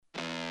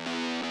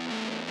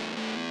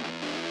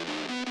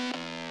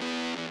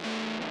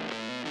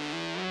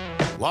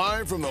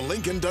Live from the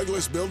Lincoln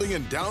Douglas Building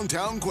in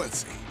downtown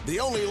Quincy, the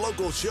only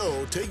local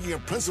show taking a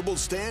principled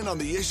stand on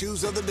the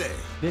issues of the day.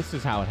 This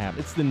is how it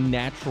happens. It's the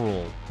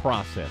natural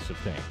process of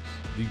things.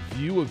 The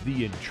view of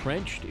the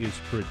entrenched is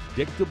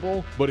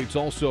predictable, but it's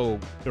also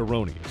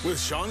erroneous. With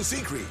Sean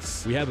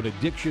Seacrease. We have an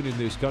addiction in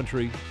this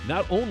country,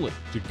 not only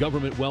to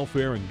government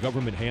welfare and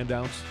government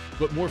handouts,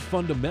 but more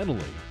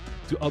fundamentally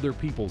to other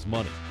people's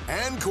money.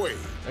 And Quaid.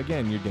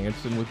 Again, you're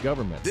dancing with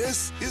government.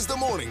 This is the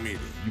morning meeting.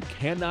 You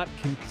cannot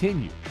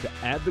continue to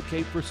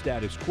advocate for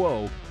status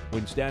quo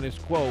when status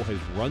quo has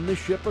run the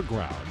ship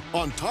aground.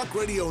 On Talk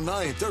Radio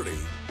 930,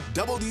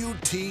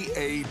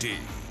 WTAD.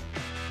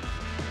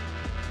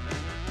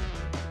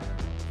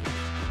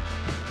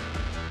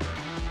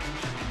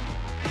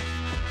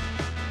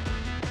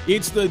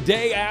 It's the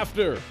day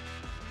after.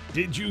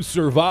 Did you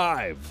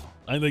survive?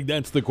 I think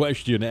that's the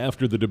question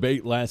after the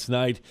debate last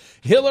night.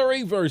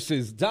 Hillary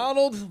versus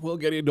Donald. We'll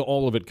get into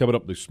all of it coming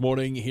up this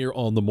morning here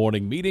on the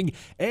morning meeting.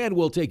 And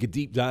we'll take a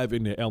deep dive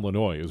into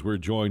Illinois as we're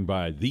joined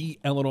by the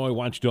Illinois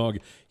watchdog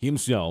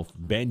himself,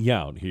 Ben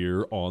Yount,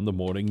 here on the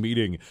morning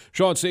meeting.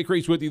 Sean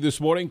Seacrease with you this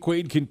morning.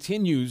 Quaid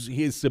continues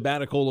his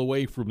sabbatical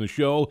away from the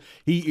show.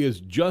 He is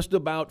just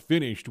about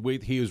finished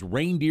with his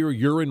reindeer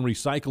urine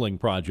recycling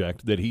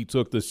project that he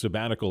took the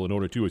sabbatical in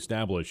order to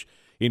establish.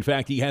 In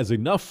fact, he has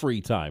enough free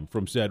time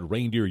from said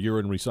reindeer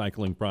urine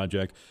recycling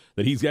project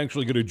that he's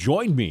actually going to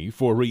join me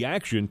for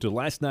reaction to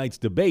last night's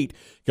debate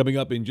coming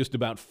up in just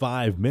about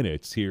 5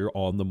 minutes here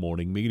on the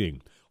morning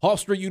meeting.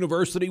 Hofstra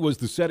University was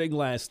the setting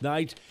last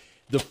night.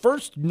 The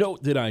first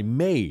note that I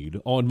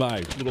made on my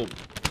little,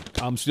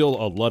 I'm still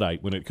a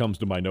Luddite when it comes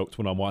to my notes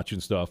when I'm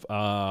watching stuff.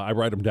 I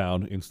write them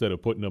down instead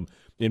of putting them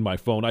in my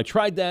phone. I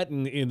tried that,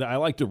 and I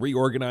like to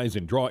reorganize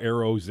and draw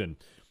arrows and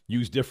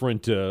use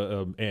different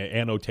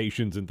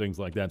annotations and things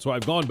like that. So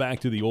I've gone back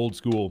to the old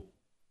school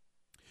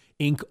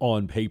ink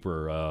on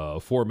paper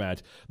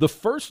format. The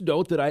first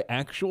note that I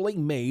actually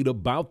made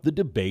about the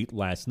debate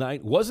last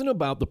night wasn't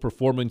about the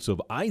performance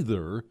of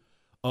either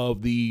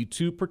of the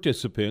two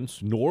participants,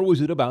 nor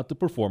was it about the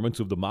performance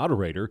of the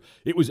moderator.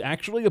 It was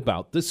actually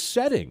about the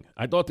setting.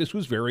 I thought this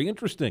was very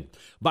interesting.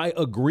 By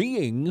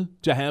agreeing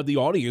to have the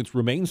audience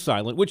remain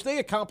silent, which they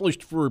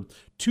accomplished for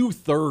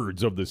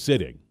 2/3 of the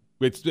sitting,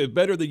 it's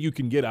better than you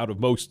can get out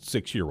of most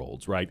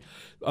 6-year-olds, right?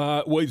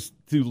 Was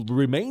to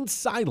remain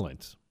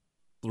silent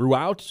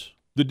throughout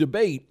the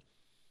debate.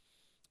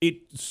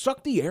 It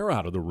sucked the air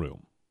out of the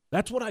room.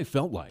 That's what I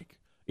felt like.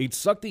 It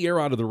sucked the air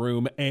out of the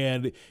room,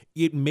 and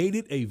it made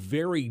it a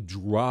very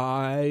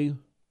dry,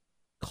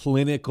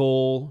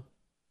 clinical,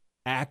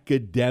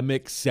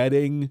 academic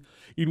setting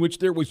in which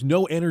there was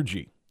no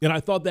energy. And I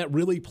thought that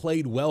really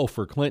played well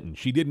for Clinton.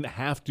 She didn't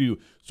have to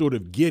sort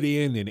of get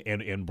in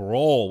and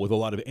brawl with a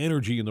lot of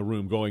energy in the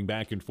room going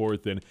back and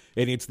forth. And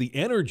it's the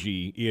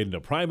energy in the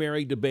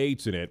primary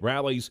debates and at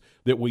rallies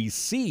that we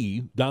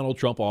see Donald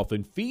Trump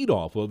often feed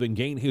off of and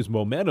gain his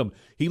momentum.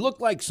 He looked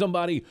like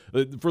somebody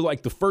for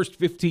like the first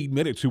 15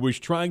 minutes who was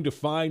trying to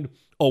find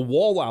a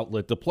wall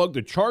outlet to plug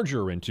the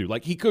charger into.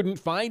 Like he couldn't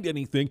find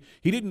anything.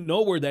 He didn't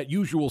know where that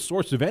usual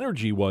source of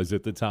energy was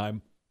at the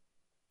time.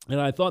 And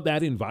I thought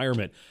that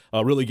environment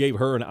really gave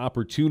her an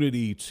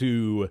opportunity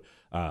to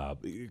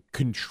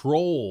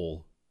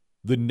control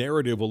the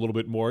narrative a little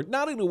bit more,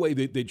 not in a way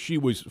that she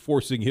was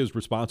forcing his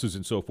responses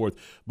and so forth,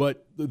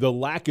 but the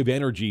lack of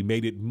energy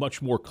made it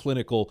much more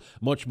clinical,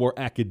 much more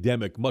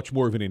academic, much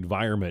more of an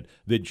environment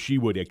that she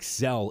would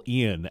excel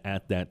in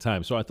at that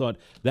time. So I thought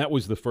that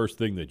was the first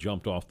thing that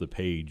jumped off the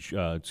page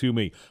to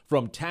me.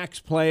 From tax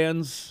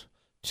plans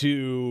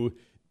to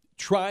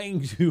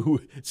trying to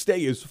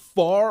stay as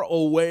far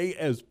away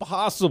as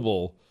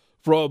possible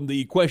from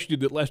the question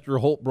that Lester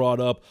Holt brought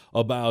up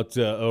about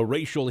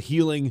racial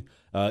healing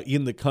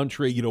in the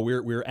country. You know,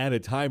 we're at a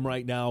time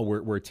right now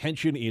where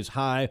tension is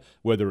high,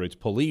 whether it's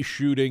police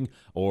shooting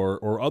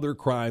or other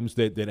crimes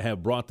that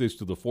have brought this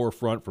to the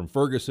forefront from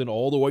Ferguson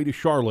all the way to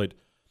Charlotte.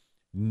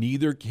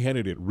 Neither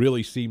candidate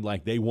really seemed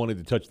like they wanted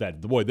to touch that.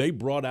 Boy, they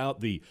brought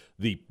out the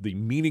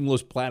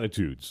meaningless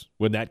platitudes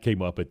when that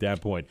came up at that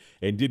point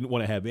and didn't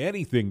want to have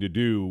anything to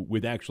do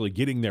with actually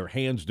getting their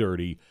hands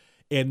dirty.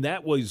 And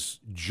that was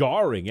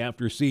jarring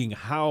after seeing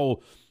how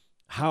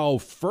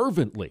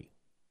fervently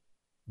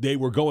they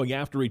were going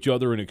after each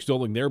other and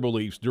extolling their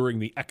beliefs during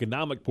the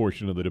economic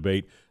portion of the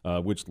debate,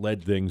 which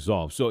led things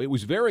off. So it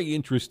was very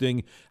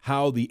interesting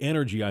how the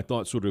energy, I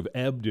thought, sort of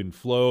ebbed and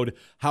flowed,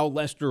 how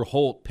Lester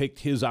Holt picked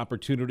his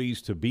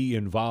opportunities to be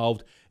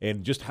involved,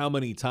 and just how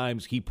many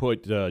times he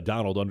put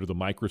Donald under the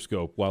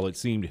microscope, while it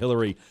seemed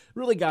Hillary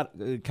really got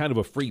kind of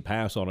a free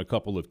pass on a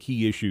couple of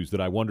key issues that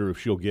I wonder if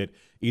she'll get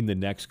in the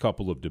next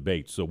couple of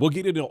debates. So we'll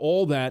get into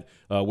all that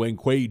when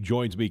Quaid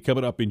joins me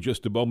coming up in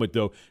just a moment,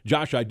 though.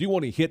 Josh, I do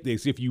want to hit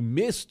this. If you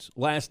missed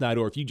last night,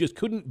 or if you just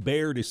couldn't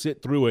bear to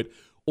sit through it,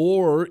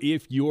 or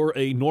if you're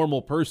a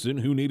normal person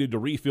who needed to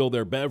refill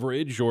their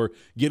beverage or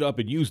get up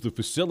and use the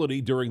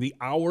facility during the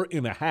hour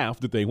and a half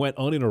that they went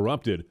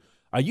uninterrupted,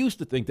 I used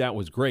to think that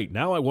was great.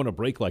 Now I want a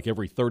break like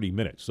every 30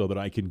 minutes so that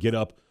I can get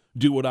up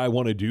do what I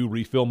want to do,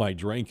 refill my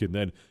drink, and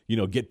then,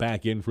 get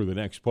back in for the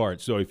next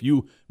part. So if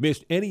you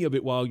missed any of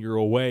it while you're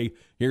away,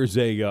 here's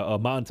a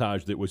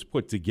montage that was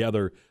put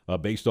together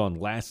based on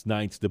last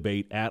night's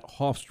debate at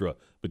Hofstra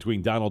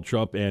between Donald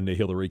Trump and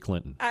Hillary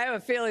Clinton. I have a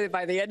feeling that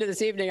by the end of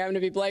this evening, I'm going to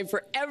be blamed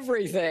for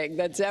everything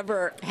that's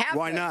ever happened.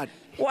 Why not?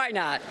 Why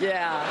not?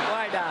 Yeah,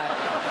 why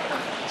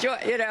not?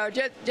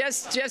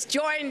 Just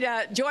join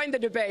the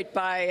debate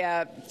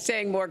by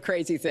saying more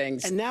crazy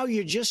things. And now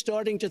you're just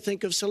starting to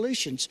think of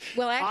solutions.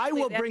 Well,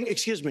 actually,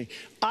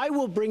 I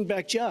will bring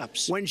back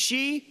jobs. When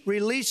she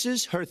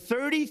releases her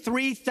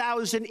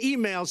 33,000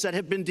 emails that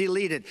have been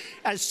deleted,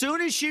 as soon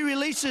as she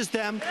releases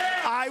them,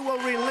 I will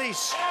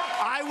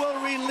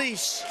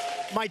release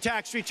my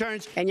tax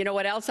returns. And you know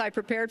what else I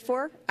prepared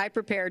for? I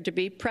prepared to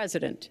be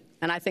president,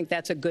 and I think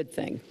that's a good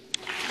thing.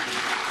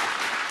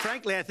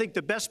 Frankly, I think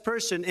the best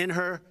person in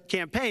her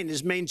campaign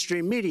is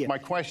mainstream media. My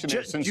question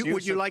is, since you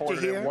would you like to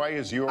hear? Why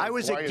is your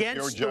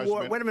against the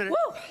war. Wait a minute.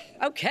 Woo,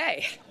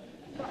 okay.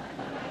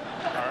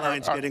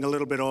 Line's getting a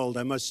little bit old,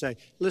 I must say.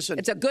 Listen,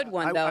 it's a good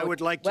one, though. I would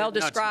like to. Well,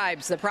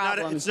 describes the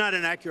problem. It's not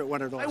an accurate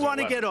one at all. I want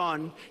to get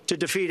on to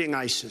defeating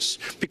ISIS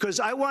because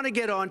I want to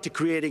get on to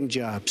creating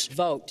jobs.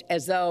 Vote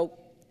as though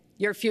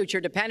your future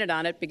depended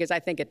on it, because I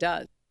think it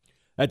does.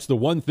 That's the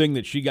one thing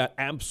that she got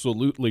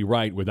absolutely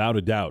right, without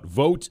a doubt.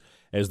 Vote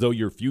as though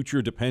your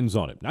future depends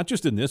on it. Not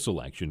just in this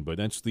election, but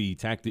that's the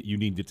tack that you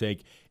need to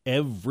take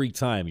every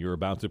time you're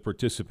about to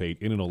participate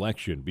in an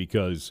election,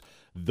 because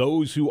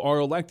those who are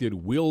elected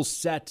will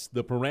set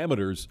the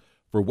parameters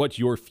for what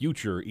your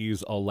future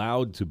is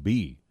allowed to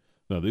be.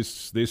 Now,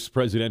 this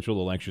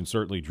presidential election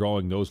certainly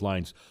drawing those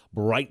lines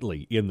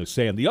brightly in the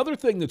sand. The other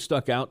thing that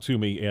stuck out to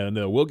me, and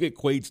we'll get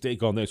Quaid's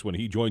take on this when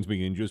he joins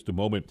me in just a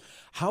moment,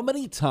 how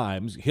many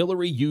times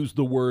Hillary used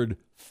the word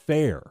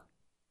fair.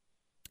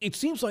 It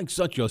seems like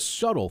such a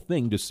subtle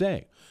thing to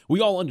say.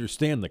 We all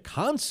understand the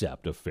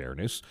concept of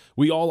fairness.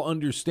 We all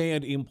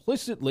understand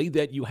implicitly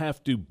that you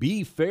have to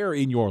be fair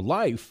in your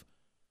life.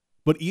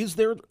 But is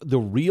there the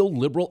real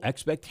liberal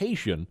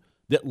expectation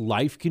that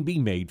life can be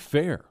made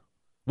fair?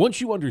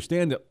 Once you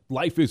understand that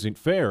life isn't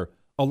fair,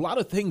 a lot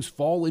of things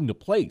fall into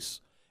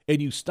place,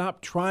 and you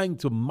stop trying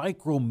to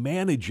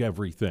micromanage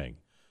everything.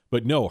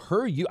 But no,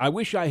 I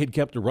wish I had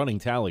kept a running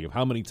tally of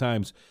how many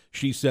times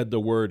she said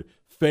the word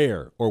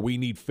fair, or we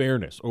need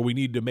fairness, or we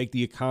need to make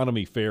the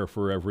economy fair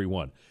for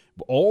everyone.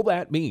 All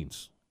that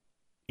means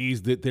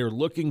is that they're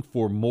looking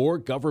for more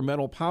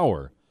governmental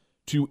power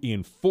to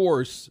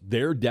enforce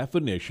their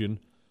definition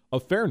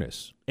of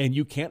fairness. And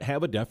you can't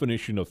have a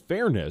definition of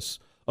fairness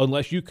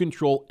unless you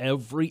control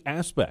every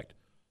aspect,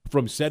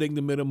 from setting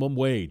the minimum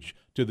wage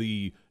to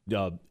the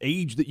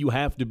age that you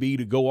have to be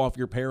to go off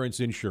your parents'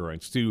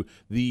 insurance, to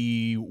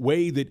the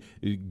way that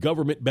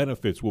government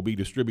benefits will be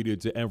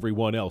distributed to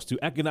everyone else, to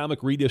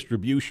economic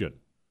redistribution,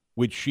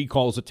 which she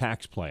calls a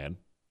tax plan.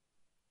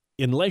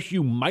 Unless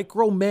you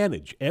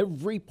micromanage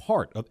every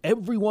part of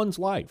everyone's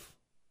life,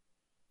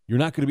 you're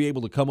not going to be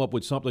able to come up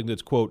with something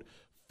that's, quote,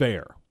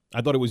 fair.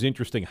 I thought it was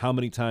interesting how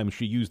many times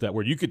she used that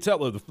word. You could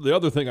tell the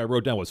other thing I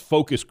wrote down was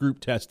focus group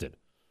tested.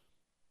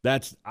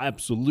 That's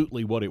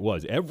absolutely what it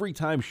was. Every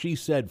time she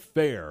said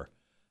fair,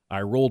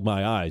 I rolled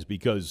my eyes,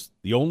 because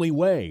the only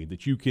way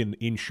that you can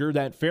ensure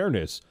that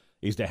fairness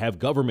is to have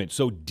government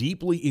so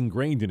deeply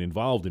ingrained and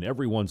involved in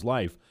everyone's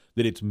life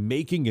that it's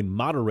making and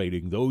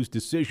moderating those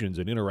decisions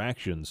and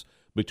interactions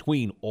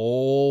between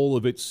all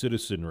of its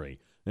citizenry.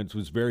 And it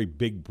was very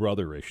Big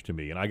Brother-ish to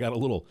me. And I got a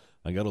little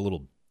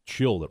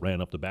chill that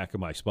ran up the back of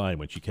my spine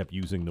when she kept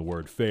using the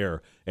word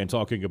fair and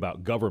talking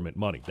about government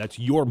money. That's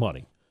your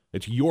money.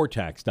 It's your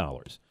tax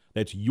dollars.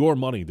 That's your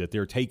money that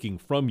they're taking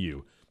from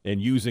you and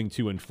using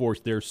to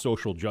enforce their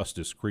social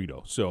justice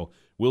credo. So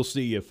we'll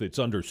see if it's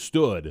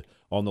understood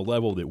on the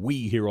level that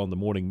we here on the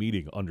morning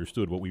meeting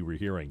understood what we were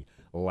hearing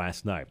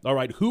last night. All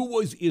right, who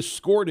was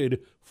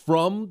escorted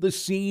from the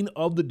scene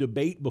of the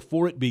debate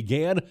before it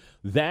began?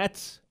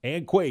 That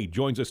and Quaid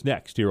joins us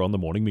next here on the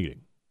morning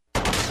meeting.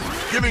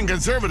 Giving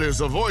conservatives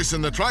a voice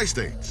in the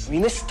tri-states. I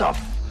mean, this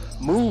stuff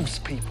moves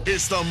people.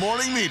 It's the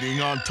morning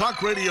meeting on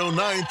Talk Radio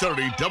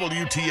 930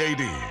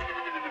 WTAD.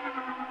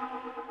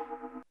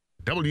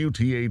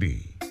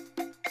 WTAD.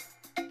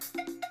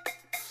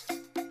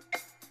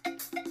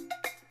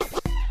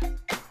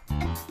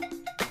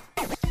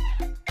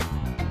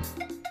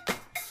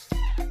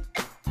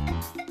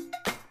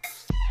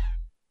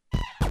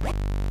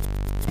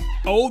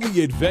 Oh,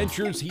 the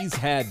adventures he's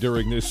had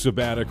during this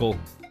sabbatical.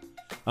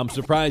 I'm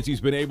surprised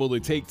he's been able to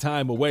take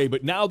time away,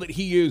 but now that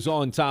he is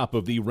on top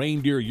of the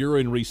reindeer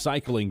urine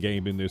recycling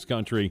game in this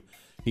country,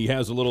 he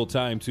has a little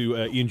time to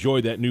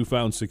enjoy that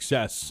newfound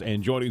success.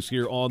 And joining us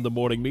here on the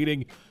morning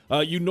meeting,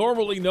 you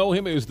normally know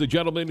him as the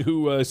gentleman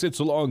who sits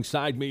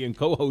alongside me and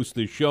co-hosts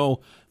this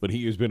show, but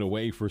he has been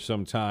away for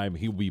some time.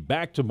 He'll be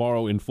back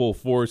tomorrow in full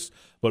force,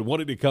 but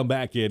wanted to come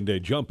back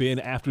and jump in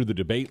after the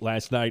debate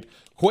last night.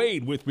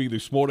 Quaid with me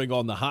this morning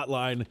on the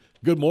hotline.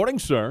 Good morning,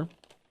 sir.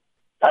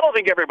 I don't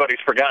think everybody's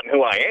forgotten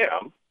who I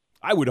am.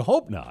 I would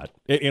hope not.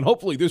 And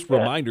hopefully this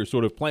reminder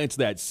sort of plants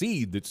that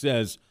seed that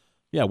says,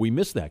 yeah, we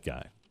miss that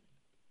guy.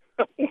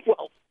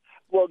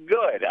 Well,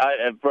 good.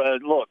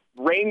 Look,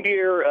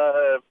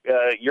 reindeer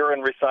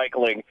urine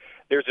recycling,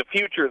 there's a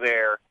future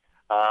there.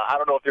 I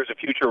don't know if there's a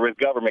future with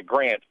government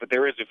grants, but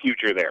there is a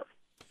future there.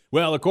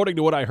 Well, according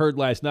to what I heard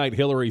last night,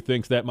 Hillary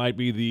thinks that might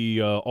be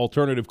the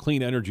alternative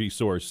clean energy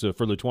source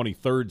for the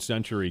 23rd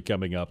century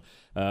coming up.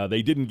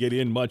 They didn't get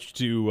in much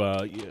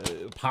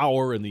to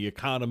power and the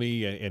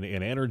economy and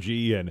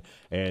energy and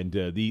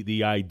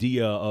the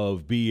idea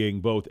of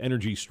being both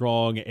energy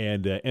strong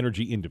and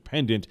energy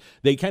independent.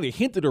 They kind of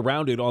hinted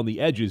around it on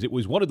the edges. It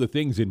was one of the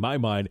things in my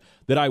mind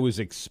that I was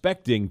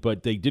expecting,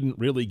 but they didn't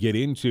really get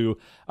into.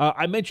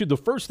 I mentioned the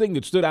first thing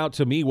that stood out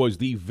to me was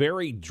the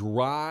very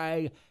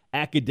dry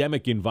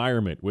academic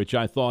environment, which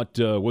I thought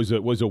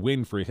was a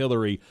win for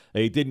Hillary.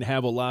 It didn't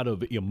have a lot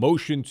of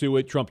emotion to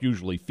it. Trump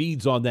usually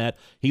feeds on that.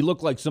 He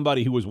looked like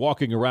somebody who was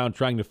walking around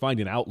trying to find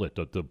an outlet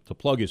to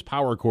plug his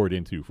power cord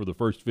into for the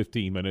first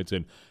 15 minutes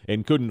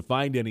and couldn't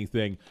find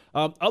anything.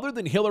 Other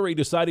than Hillary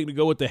deciding to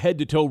go with the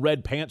head-to-toe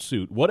red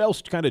pantsuit, what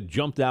else kind of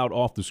jumped out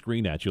off the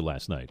screen at you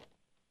last night?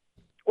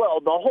 Well,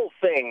 the whole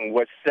thing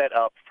was set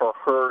up for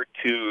her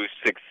to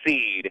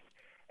succeed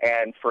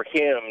and for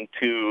him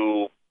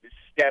to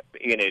step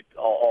in it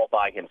all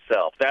by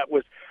himself. That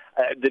was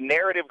the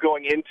narrative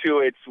going into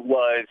it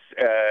was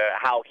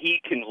how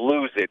he can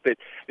lose it, that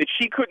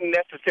she couldn't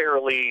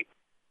necessarily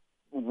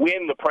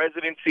win the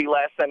presidency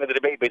last time of the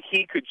debate, but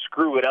he could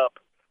screw it up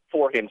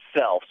for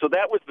himself. So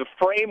that was the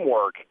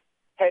framework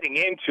heading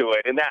into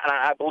it, and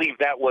I believe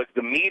that was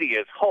the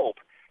media's hope.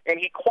 And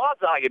he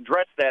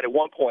quasi-addressed that at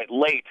one point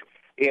late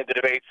in the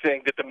debate,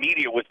 saying that the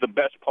media was the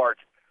best part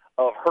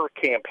of her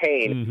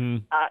campaign. Mm-hmm.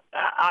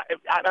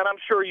 And I'm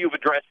sure you've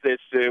addressed this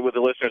with the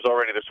listeners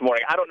already this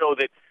morning. I don't know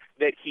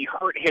that he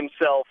hurt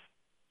himself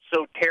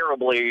so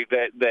terribly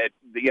that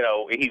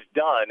he's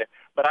done,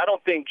 but I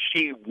don't think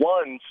she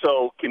won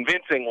so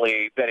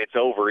convincingly that it's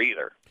over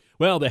either.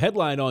 Well, the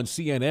headline on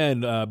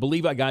CNN, I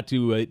believe I got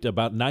to it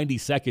about 90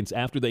 seconds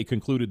after they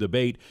concluded the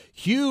debate.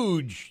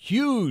 Huge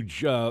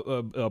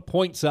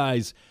point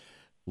size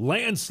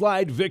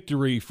landslide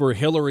victory for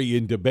Hillary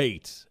in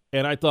debate.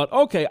 And I thought,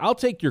 okay, I'll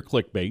take your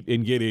clickbait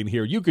and get in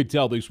here. You could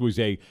tell this was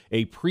a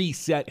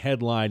preset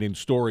headline and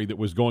story that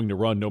was going to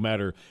run no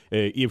matter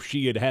if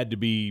she had to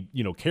be,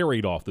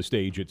 carried off the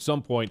stage at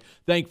some point.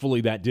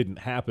 Thankfully, that didn't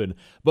happen.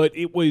 But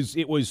it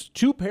was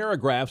 2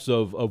 paragraphs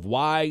of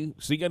why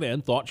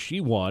CNN thought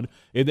she won.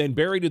 And then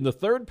buried in the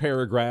third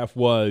paragraph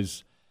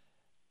was,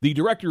 the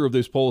director of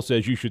this poll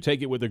says you should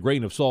take it with a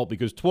grain of salt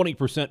because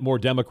 20% more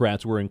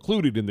Democrats were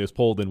included in this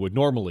poll than would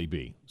normally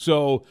be.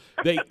 So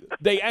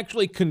they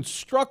actually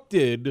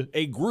constructed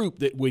a group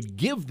that would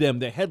give them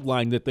the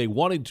headline that they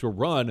wanted to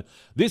run.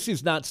 This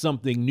is not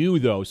something new,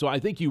 though. So I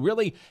think you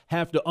really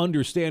have to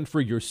understand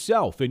for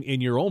yourself and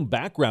in your own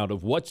background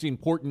of what's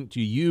important to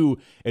you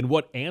and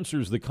what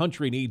answers the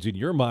country needs in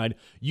your mind.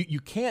 You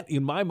can't,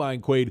 in my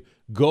mind, Quaid,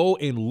 go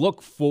and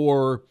look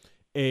for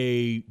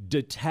a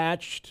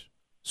detached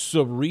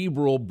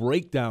cerebral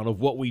breakdown of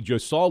what we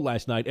just saw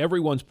last night.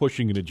 Everyone's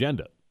pushing an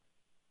agenda.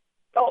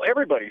 Oh,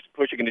 everybody's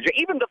pushing an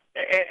agenda.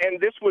 And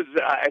this was,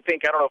 I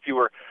think, I don't know if you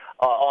were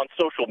on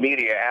social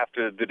media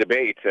after the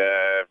debate,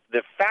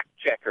 the fact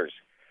checkers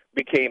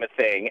became a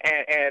thing.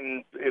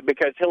 And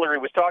because Hillary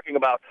was talking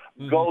about,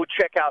 go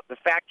check out the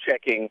fact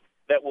checking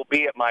that will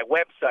be at my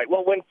website.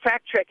 Well, when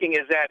fact checking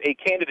is at a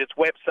candidate's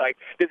website,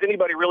 does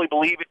anybody really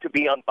believe it to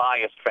be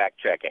unbiased fact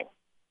checking?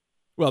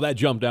 Well, that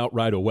jumped out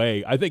right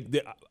away. I think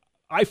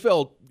I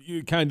felt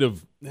kind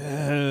of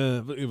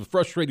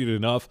frustrated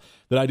enough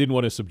that I didn't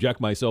want to subject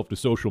myself to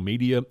social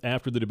media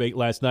after the debate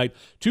last night.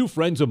 2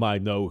 friends of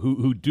mine, though,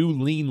 who do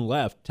lean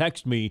left,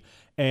 text me,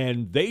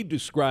 and they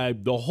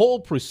described the whole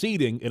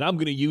proceeding, and I'm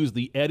going to use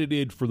the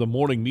edited for the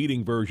morning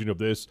meeting version of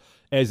this,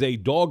 as a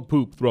dog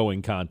poop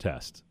throwing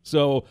contest.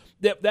 So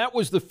that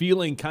was the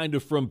feeling kind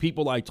of from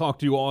people I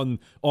talked to on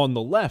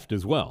the left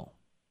as well.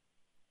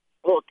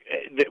 Look,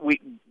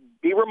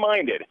 be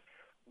reminded,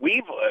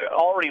 we've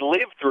already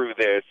lived through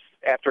this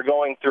after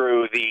going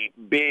through the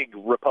big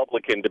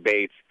Republican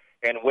debates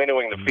and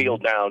winnowing the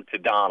field down to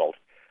Donald.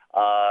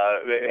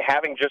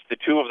 Having just the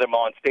 2 of them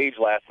on stage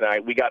last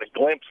night, we got a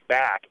glimpse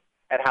back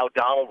at how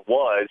Donald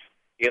was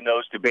in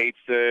those debates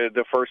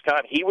the first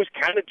time. He was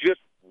kind of just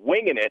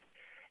winging it,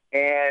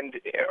 and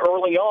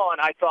early on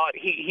I thought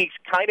he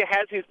kind of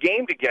has his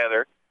game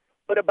together,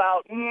 but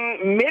about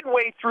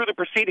midway through the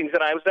proceedings,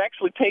 and I was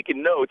actually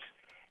taking notes,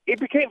 it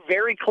became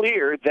very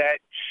clear that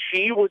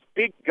she was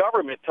big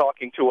government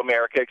talking to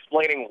America,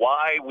 explaining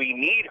why we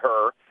need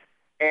her,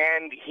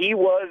 and he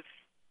was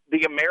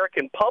the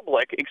American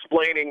public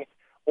explaining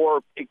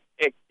or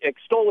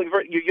extolling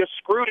her. You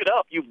screwed it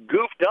up. You've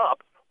goofed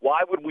up. Why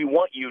would we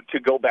want you to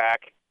go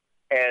back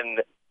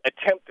and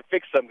attempt to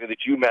fix something that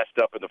you messed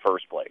up in the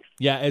first place.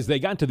 Yeah, as they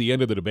got to the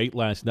end of the debate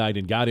last night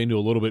and got into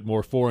a little bit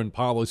more foreign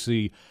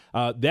policy,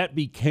 that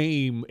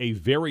became a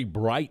very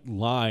bright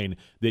line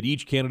that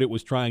each candidate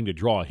was trying to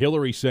draw.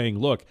 Hillary saying,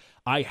 look,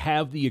 I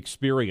have the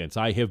experience.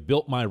 I have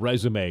built my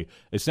resume.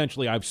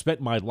 Essentially, I've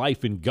spent my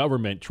life in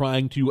government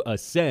trying to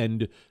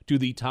ascend to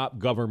the top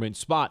government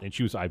spot. And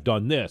she was, I've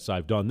done this,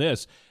 I've done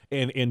this.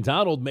 And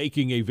Donald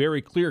making a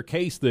very clear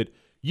case that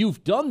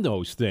you've done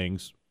those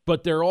things,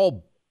 but they're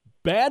all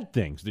bad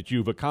things that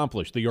you've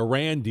accomplished, the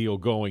Iran deal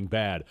going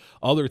bad,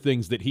 other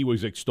things that he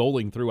was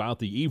extolling throughout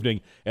the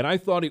evening. And I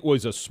thought it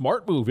was a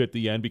smart move at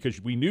the end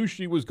because we knew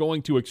she was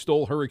going to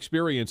extol her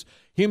experience.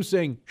 Him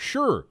saying,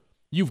 sure,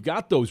 you've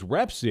got those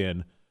reps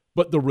in,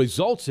 but the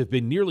results have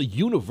been nearly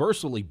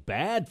universally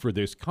bad for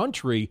this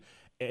country.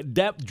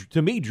 That,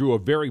 to me, drew a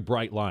very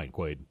bright line,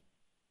 Quaid.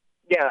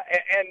 Yeah,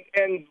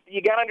 and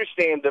you got to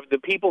understand the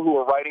people who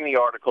are writing the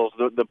articles,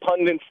 the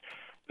pundits,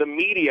 the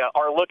media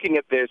are looking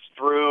at this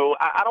through,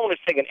 I don't want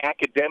to say an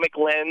academic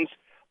lens,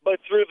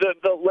 but through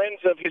the lens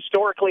of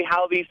historically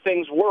how these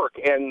things work.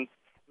 And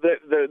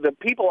the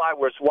people I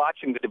was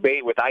watching the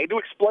debate with, I had to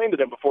explain to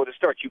them before the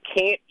start, you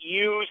can't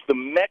use the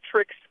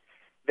metrics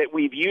that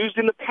we've used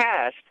in the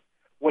past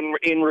when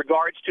in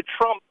regards to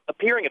Trump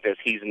appearing at this.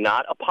 He's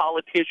not a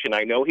politician.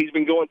 I know he's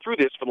been going through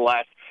this for the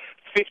last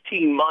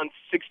 15 months,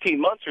 16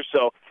 months or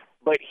so,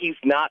 but he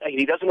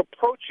doesn't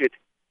approach it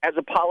as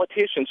a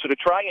politician. So to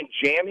try and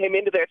jam him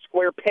into that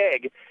square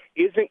peg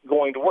isn't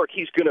going to work.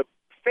 He's going to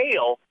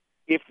fail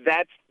if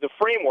that's the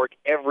framework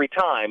every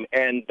time,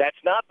 and that's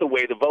not the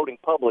way the voting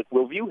public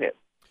will view him.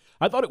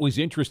 I thought it was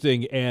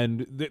interesting,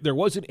 and there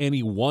wasn't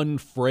any one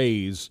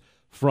phrase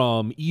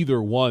from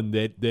either one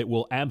that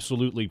will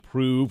absolutely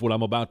prove what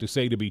I'm about to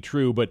say to be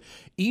true, but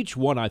each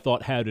one I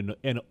thought had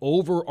an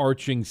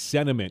overarching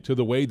sentiment to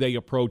the way they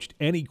approached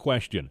any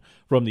question,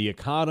 from the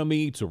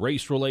economy to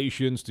race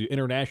relations to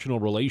international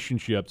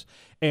relationships.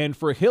 And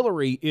for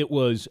Hillary, it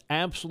was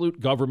absolute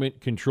government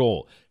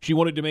control. She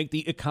wanted to make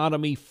the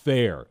economy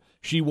fair.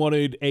 She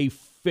wanted a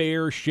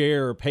fair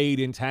share paid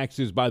in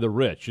taxes by the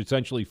rich,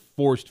 essentially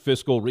forced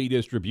fiscal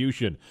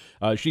redistribution.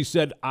 She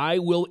said, I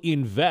will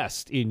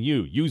invest in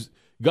you.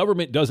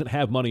 Government doesn't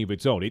have money of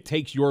its own. It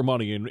takes your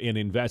money and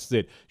invests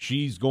it.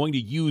 She's going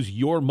to use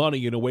your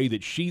money in a way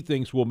that she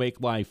thinks will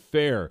make life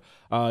fair.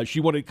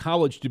 She wanted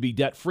college to be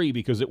debt-free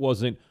because it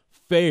wasn't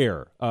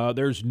fair.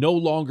 There's no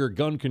longer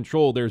gun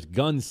control. There's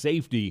gun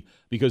safety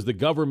because the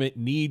government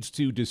needs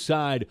to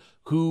decide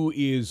who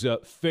is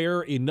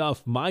fair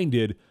enough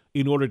minded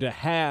in order to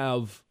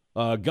have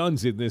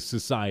guns in this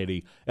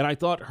society. And I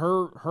thought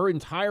her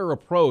entire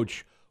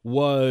approach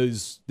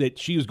was that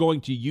she was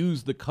going to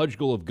use the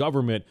cudgel of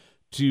government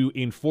to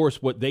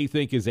enforce what they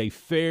think is a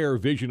fair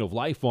vision of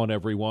life on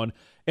everyone.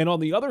 And on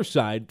the other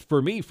side,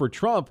 for me, for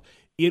Trump,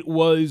 it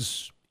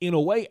was in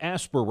a way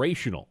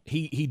aspirational.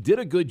 He did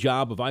a good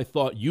job of, I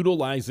thought,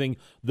 utilizing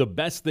the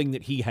best thing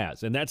that he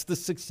has, and that's the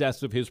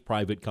success of his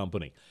private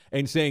company,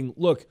 and saying,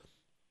 look,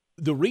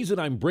 the reason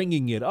I'm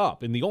bringing it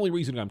up, and the only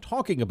reason I'm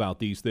talking about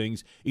these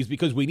things, is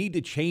because we need to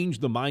change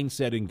the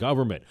mindset in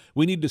government.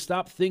 We need to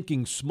stop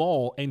thinking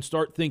small and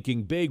start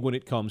thinking big when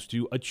it comes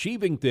to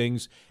achieving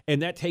things,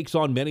 and that takes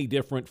on many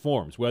different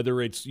forms,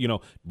 whether it's,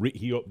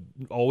 he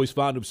always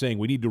fond of saying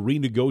we need to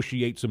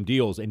renegotiate some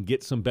deals and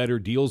get some better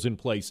deals in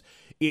place.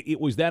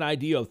 It was that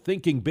idea of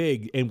thinking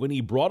big, and when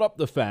he brought up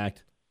the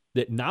fact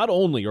that not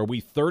only are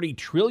we $30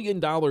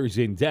 trillion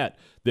in debt,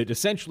 that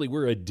essentially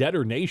we're a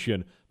debtor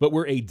nation, but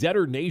we're a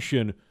debtor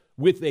nation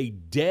with a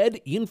dead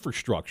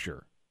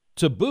infrastructure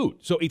to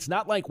boot. So it's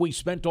not like we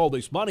spent all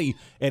this money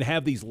and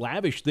have these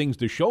lavish things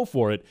to show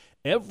for it.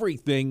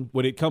 Everything,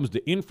 when it comes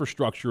to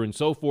infrastructure and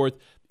so forth,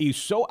 is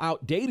so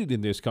outdated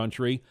in this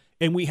country,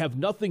 and we have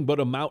nothing but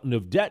a mountain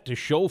of debt to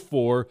show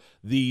for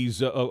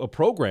these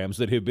programs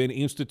that have been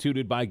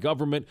instituted by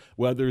government,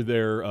 whether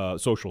they're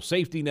social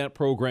safety net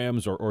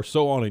programs or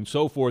so on and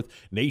so forth,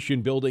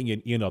 nation building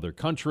in other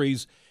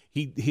countries.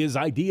 His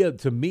idea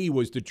to me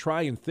was to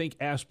try and think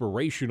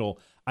aspirational.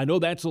 I know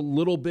that's a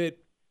little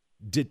bit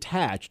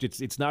detached.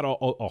 It's not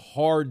a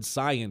hard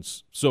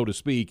science, so to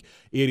speak.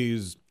 It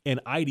is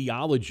an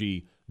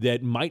ideology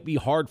that might be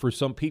hard for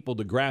some people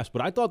to grasp,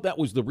 but I thought that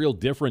was the real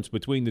difference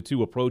between the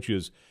two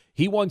approaches.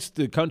 He wants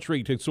the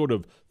country to sort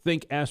of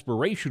think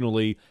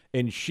aspirationally,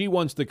 and she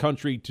wants the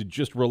country to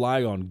just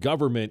rely on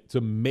government to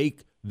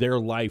make their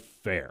life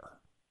fair.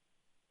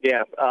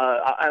 Yeah,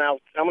 and I'm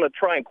going to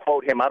try and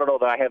quote him. I don't know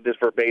that I have this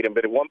verbatim,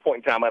 but at one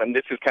point in time, and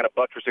this is kind of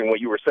buttressing what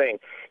you were saying,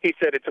 he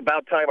said, it's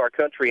about time our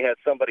country has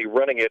somebody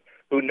running it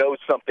who knows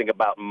something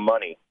about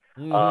money.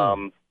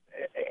 And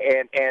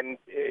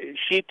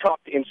she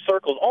talked in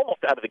circles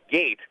almost out of the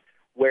gate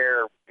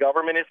where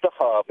government is the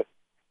hub,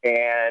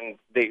 and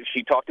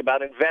she talked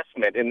about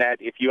investment, and that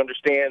if you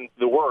understand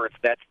the words,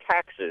 that's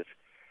taxes.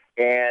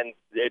 And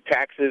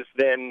taxes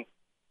then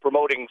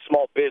promoting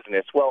small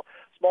business. Well,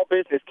 small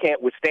business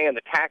can't withstand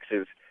the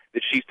taxes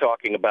that she's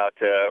talking about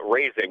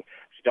raising.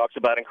 She talks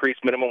about increased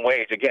minimum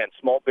wage. Again,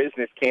 small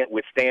business can't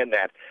withstand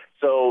that.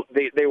 So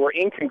they were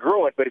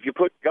incongruent, but if you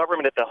put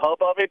government at the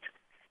hub of it,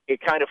 it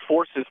kind of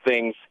forces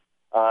things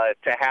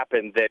to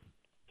happen that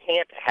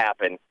can't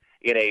happen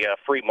in a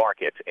free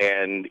market.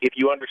 And if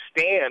you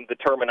understand the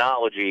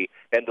terminology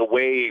and the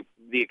way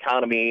the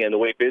economy and the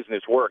way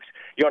business works,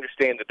 you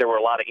understand that there were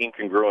a lot of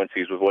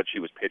incongruencies with what she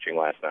was pitching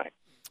last night.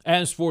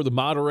 As for the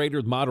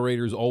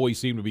moderators always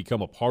seem to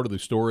become a part of the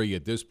story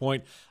at this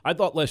point. I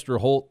thought Lester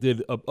Holt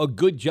did a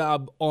good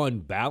job on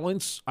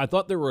balance. I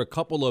thought there were a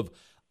couple of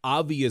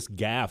obvious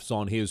gaffes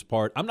on his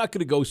part. I'm not going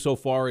to go so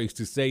far as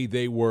to say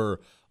they were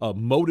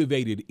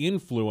motivated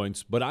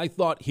influence, but I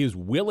thought his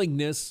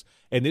willingness,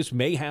 and this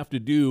may have to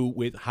do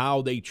with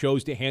how they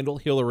chose to handle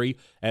Hillary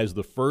as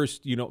the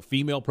first,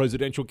 female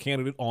presidential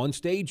candidate on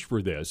stage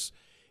for this.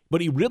 But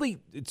he really,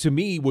 to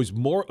me, was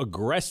more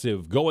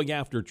aggressive going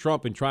after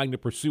Trump and trying to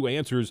pursue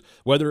answers,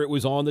 whether it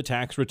was on the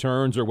tax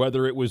returns or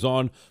whether it was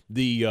on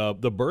the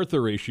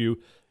birther issue.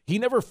 He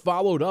never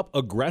followed up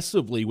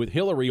aggressively with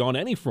Hillary on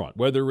any front,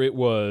 whether it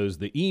was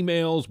the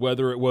emails,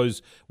 whether it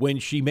was when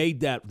she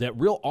made that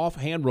real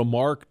offhand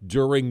remark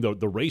during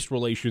the race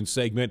relations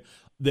segment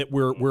that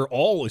we're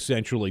all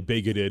essentially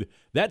bigoted.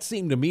 That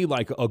seemed to me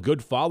like a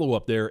good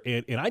follow-up there,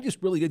 and I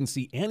just really didn't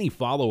see any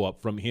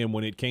follow-up from him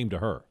when it came to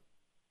her.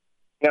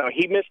 No,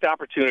 he missed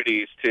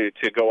opportunities to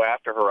go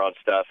after her on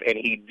stuff, and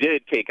he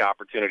did take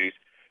opportunities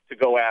to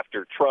go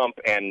after Trump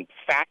and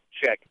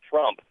fact-check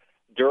Trump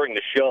during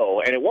the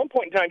show. And at one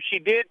point in time, she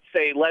did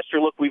say, Lester,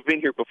 look, we've been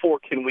here before.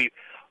 Can we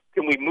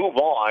move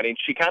on? And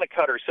she kind of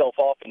cut herself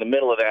off in the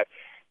middle of that.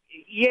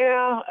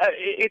 Yeah,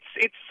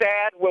 it's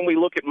sad when we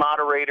look at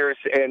moderators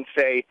and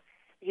say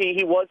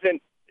he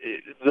wasn't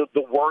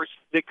the worst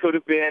that could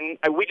have been.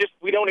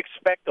 We don't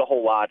expect a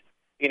whole lot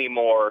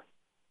anymore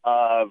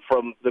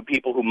from the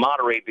people who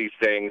moderate these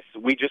things.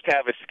 We just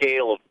have a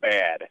scale of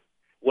bad.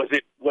 Was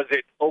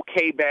it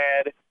okay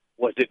bad?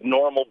 Was it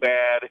normal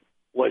bad?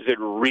 Was it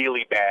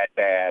really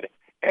bad?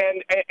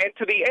 And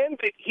to the end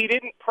that he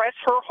didn't press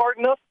her hard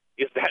enough,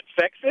 is that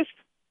sexist?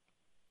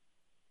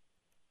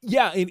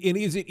 Yeah, and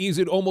is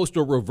it almost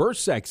a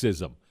reverse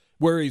sexism?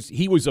 Whereas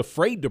he was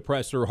afraid to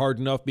press her hard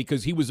enough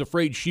because he was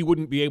afraid she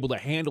wouldn't be able to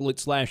handle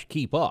it /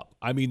 keep up.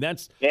 I mean,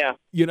 that's,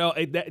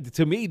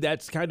 to me,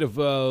 that's kind of,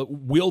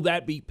 will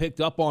that be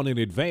picked up on in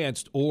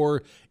advance,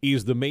 or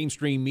is the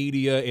mainstream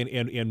media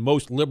and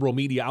most liberal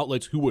media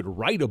outlets who would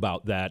write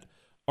about that,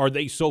 are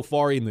they so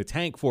far in the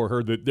tank for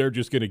her that they're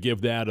just going to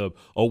give that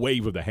a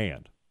wave of the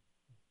hand?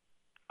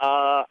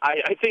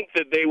 I think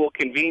that they will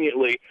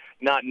conveniently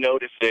not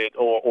notice it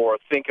or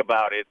think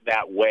about it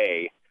that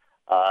way.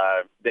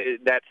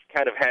 That's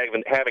kind of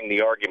having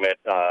the argument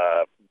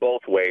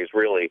both ways,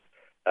 really,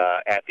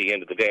 at the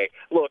end of the day.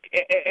 Look,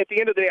 at the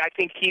end of the day, I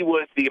think he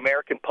was the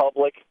American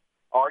public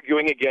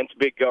arguing against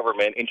big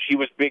government, and she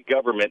was big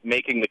government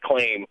making the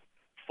claim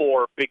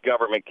for big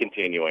government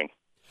continuing.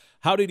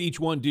 How did each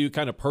one do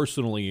kind of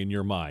personally in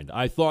your mind?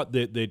 I thought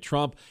that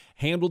Trump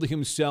handled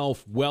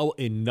himself well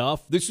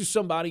enough. This is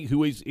somebody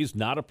who is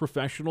not a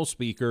professional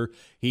speaker.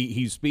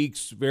 He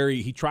speaks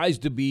he tries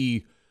to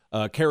be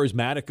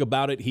charismatic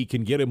about it. He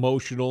can get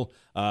emotional.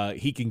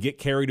 He can get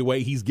carried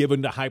away. He's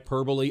given to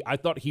hyperbole. I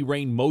thought he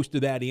reined most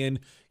of that in.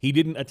 He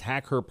didn't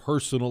attack her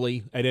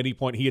personally at any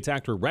point. He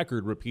attacked her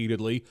record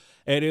repeatedly.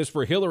 And as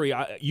for Hillary,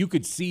 you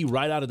could see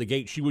right out of the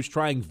gate, she was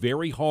trying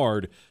very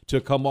hard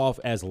to come off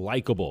as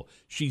likable.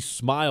 She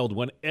smiled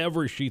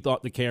whenever she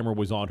thought the camera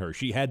was on her.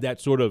 She had that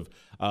sort of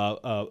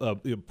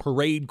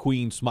parade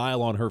queen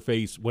smile on her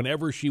face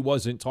whenever she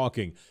wasn't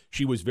talking.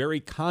 She was very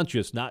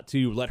conscious not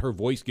to let her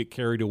voice get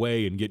carried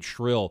away and get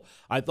shrill.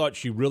 I thought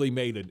she really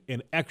made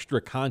an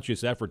extra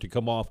conscious effort to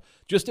come off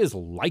just as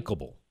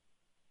likable.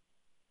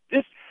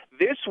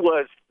 This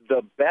was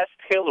the best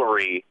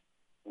Hillary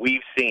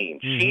we've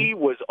seen. Mm-hmm. She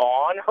was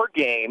on her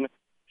game.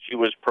 She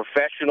was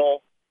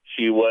professional.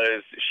 She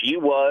was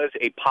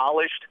a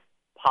polished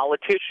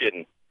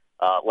politician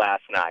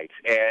last night.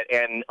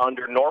 And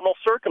under normal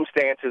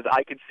circumstances,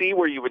 I could see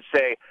where you would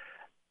say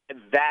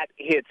that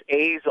hits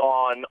A's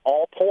on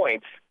all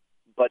points,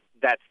 but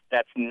that's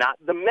not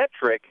the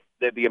metric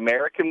that the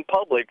American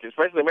public,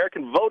 especially the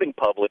American voting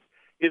public,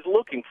 is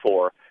looking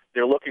for.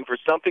 They're looking for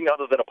something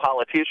other than a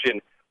politician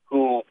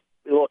who,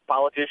 look,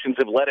 politicians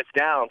have let us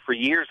down for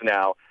years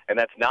now, and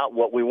that's not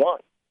what we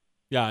want.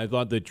 Yeah, I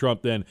thought that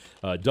Trump then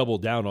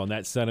doubled down on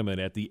that sentiment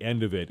at the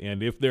end of it.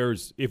 And if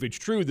it's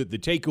true that the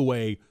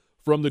takeaway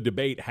from the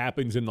debate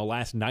happens in the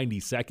last 90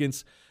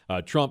 seconds,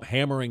 Trump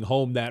hammering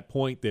home that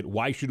point that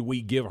why should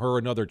we give her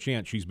another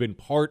chance? She's been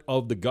part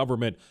of the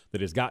government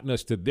that has gotten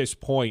us to this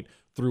point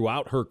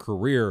throughout her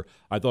career,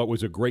 I thought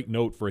was a great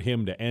note for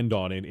him to end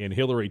on. And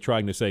Hillary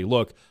trying to say,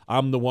 look,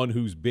 I'm the one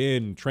who's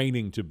been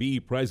training to be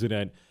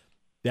president.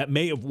 That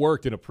may have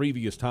worked in a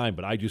previous time,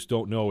 but I just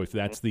don't know if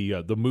that's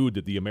the mood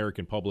that the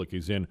American public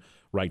is in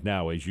right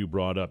now, as you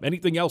brought up.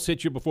 Anything else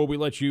hit you before we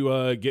let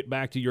you get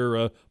back to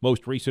your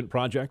most recent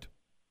project?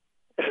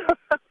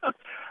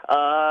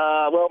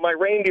 Well, my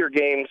reindeer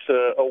games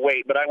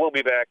await, but I will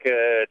be back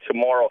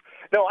tomorrow.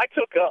 No, I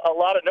took a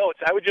lot of notes.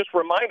 I would just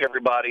remind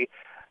everybody,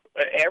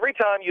 every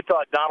time you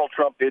thought Donald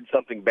Trump did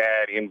something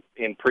bad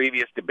in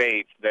previous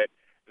debates that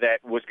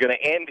was going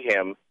to end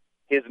him,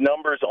 his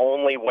numbers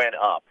only went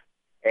up.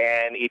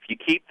 And if you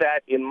keep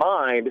that in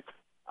mind,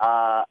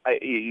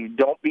 you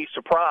don't be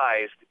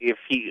surprised if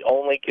he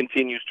only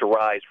continues to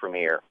rise from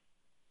here.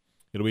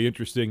 It'll be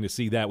interesting to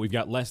see that. We've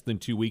got less than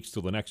 2 weeks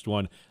till the next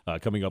one,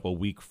 coming up a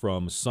week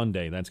from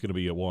Sunday. That's going to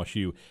be at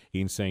WashU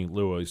in St.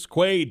 Louis.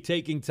 Quaid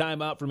taking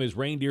time out from his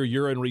reindeer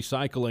urine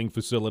recycling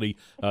facility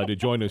to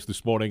join us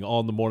this morning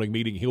on the morning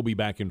meeting. He'll be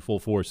back in full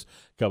force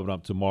coming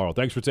up tomorrow.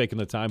 Thanks for taking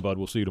the time, bud.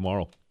 We'll see you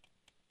tomorrow.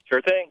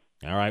 Sure thing.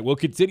 All right, we'll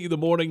continue the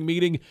morning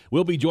meeting.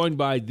 We'll be joined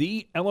by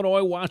the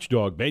Illinois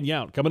watchdog, Ben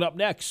Yount, coming up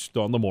next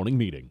on the morning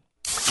meeting.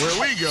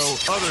 Where we go,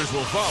 others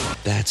will follow.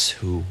 That's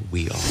who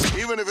we are.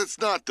 Even if it's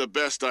not the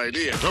best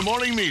idea. The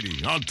morning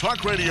meeting on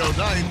Talk Radio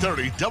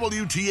 930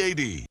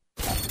 WTAD.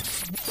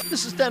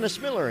 This is Dennis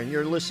Miller, and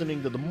you're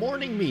listening to the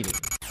morning meeting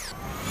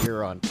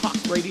here on Talk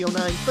Radio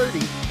 930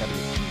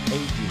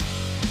 WTAD.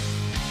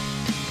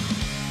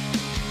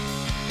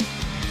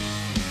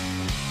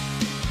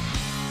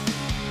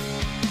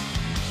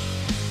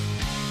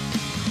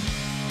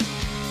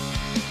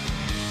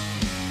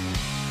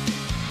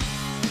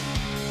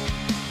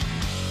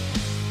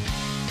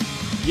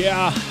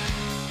 Yeah,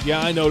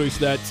 I noticed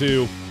that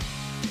too.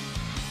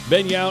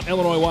 Ben Yount,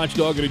 Illinois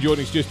watchdog, going to join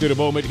us just in a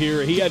moment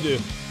here. He had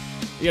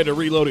to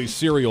reload his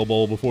cereal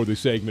bowl before the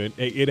segment.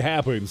 It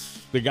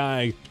happens. The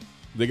guy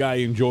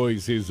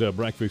enjoys his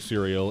breakfast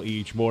cereal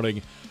each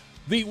morning.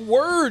 The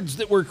words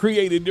that were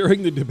created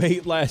during the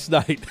debate last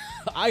night,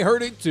 I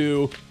heard it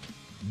too.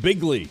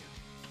 Bigly.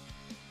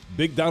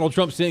 Big Donald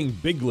Trump saying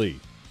bigly.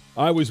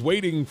 I was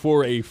waiting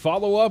for a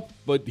follow-up,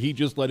 but he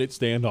just let it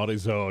stand on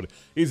his own.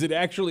 Is it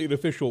actually an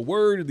official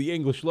word in the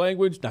English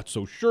language? Not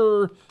so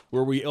sure.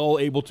 Were we all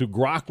able to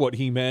grok what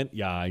he meant?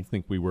 Yeah, I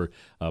think we were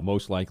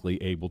most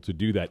likely able to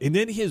do that. And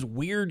then his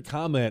weird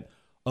comment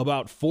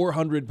about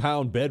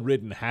 400-pound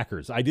bedridden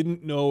hackers. I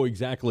didn't know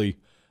exactly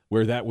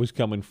where that was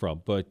coming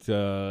from, but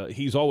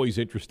he's always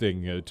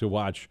interesting to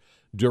watch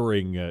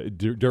during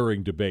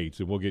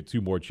debates, and we'll get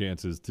two more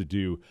chances to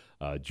do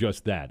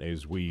just that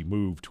as we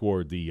move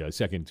toward the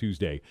second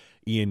Tuesday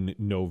in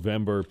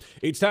November.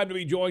 It's time to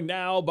be joined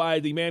now by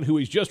the man who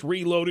has just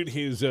reloaded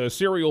his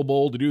cereal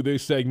bowl to do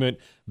this segment,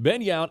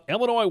 Ben Yount,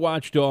 Illinois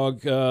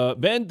watchdog.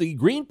 Ben, the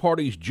Green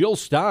Party's Jill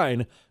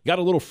Stein got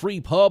a little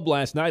free pub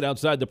last night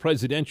outside the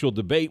presidential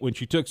debate when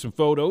she took some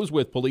photos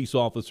with police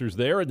officers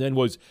there and then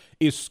was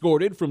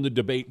escorted from the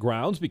debate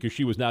grounds because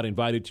she was not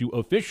invited to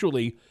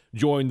officially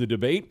join the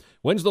debate.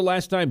 When's the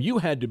last time you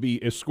had to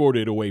be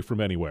escorted away from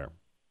anywhere?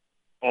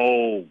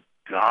 Oh,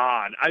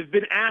 God. I've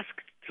been asked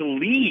to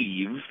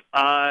leave.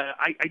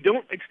 I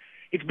don't.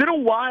 It's been a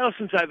while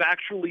since I've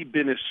actually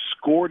been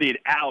escorted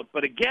out.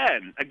 But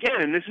again,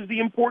 and this is the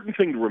important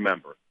thing to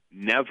remember,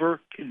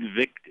 never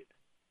convicted.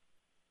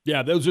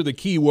 Yeah, those are the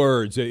key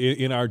words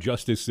in our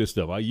justice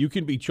system. You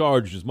can be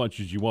charged as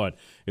much as you want.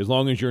 As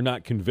long as you're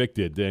not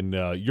convicted, then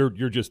you're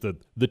just the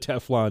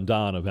Teflon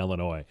Don of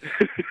Illinois.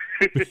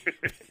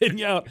 Ben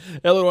Yount,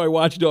 Illinois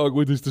watchdog,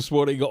 with us this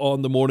morning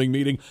on the morning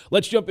meeting.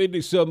 Let's jump into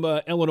some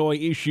Illinois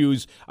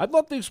issues. I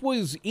thought this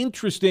was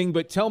interesting,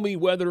 but tell me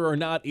whether or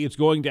not it's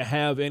going to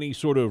have any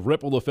sort of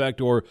ripple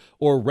effect or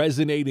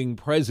resonating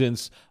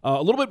presence.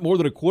 A little bit more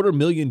than a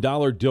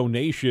 $250,000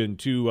 donation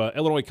to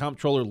Illinois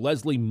Comptroller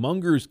Leslie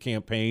Munger's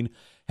campaign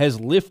has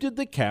lifted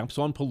the caps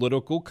on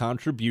political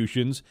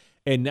contributions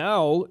and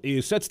now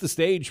sets the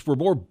stage for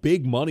more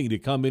big money to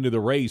come into the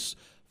race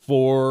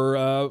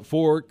for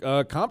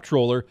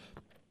comptroller.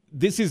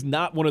 This is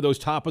not one of those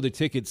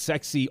top-of-the-ticket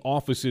sexy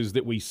offices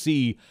that we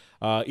see.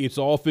 It's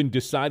often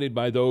decided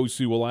by those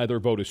who will either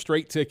vote a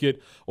straight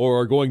ticket or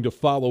are going to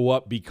follow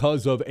up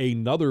because of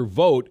another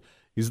vote,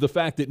 is the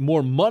fact that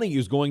more money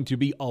is going to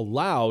be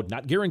allowed,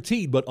 not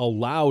guaranteed, but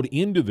allowed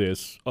into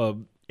this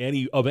of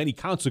any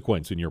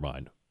consequence in your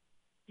mind.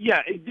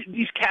 Yeah,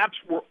 these caps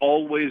were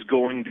always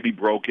going to be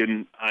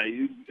broken.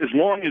 As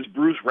long as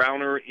Bruce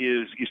Rauner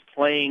is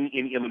playing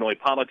in Illinois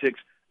politics,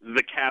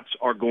 the caps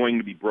are going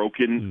to be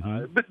broken.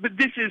 Mm-hmm. But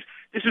this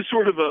is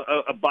sort of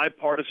a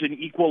bipartisan,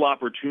 equal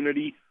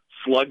opportunity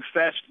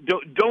slugfest.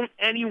 Don't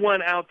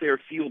anyone out there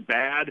feel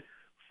bad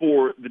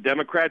for the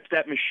Democrats.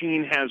 That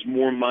machine has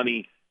more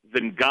money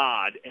than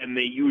God, and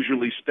they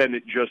usually spend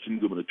it just in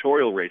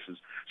gubernatorial races.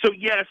 So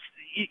yes,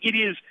 it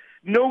is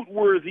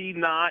noteworthy,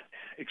 not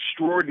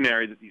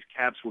extraordinary, that these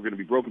caps were going to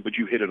be broken, but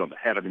you hit it on the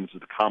head. I mean, this is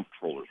the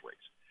comptroller's race.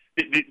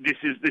 This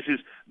is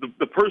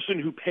the person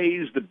who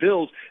pays the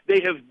bills.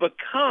 They have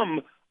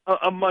become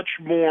a much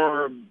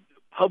more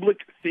public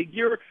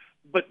figure,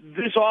 but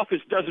this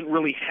office doesn't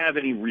really have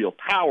any real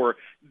power.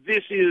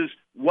 This is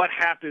what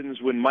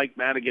happens when Mike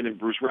Madigan and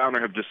Bruce Rauner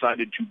have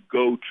decided to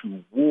go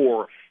to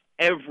war.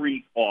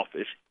 Every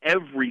office,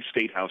 every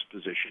state house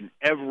position,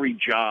 every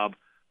job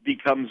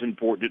becomes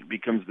important. It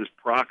becomes this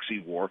proxy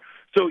war.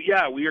 So,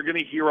 yeah, we are going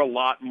to hear a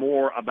lot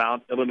more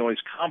about Illinois'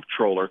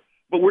 comptroller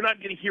but we're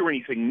not going to hear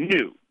anything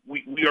new.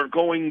 We are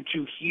going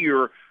to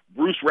hear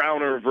Bruce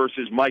Rauner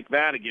versus Mike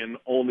Madigan,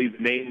 only the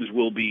names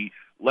will be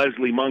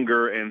Leslie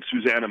Munger and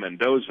Susana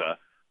Mendoza.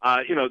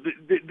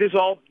 This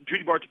all,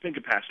 Judy Bart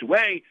Topinka passed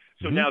away,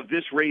 so now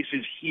this race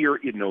is here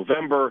in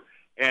November,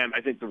 and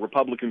I think the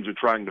Republicans are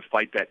trying to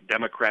fight that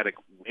Democratic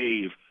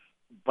wave.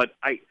 But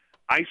I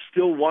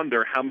still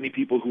wonder how many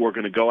people who are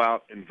going to go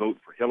out and vote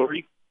for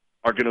Hillary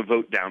are going to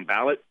vote down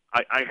ballot.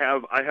 I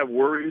have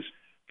worries,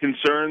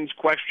 concerns,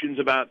 questions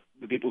about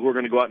the people who are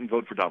going to go out and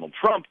vote for Donald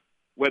Trump,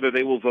 whether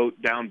they will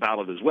vote down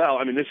ballot as well.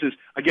 I mean, this is,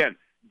 again,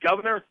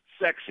 governor,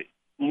 sexy.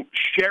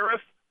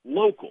 Sheriff,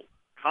 local.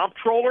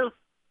 Comptroller,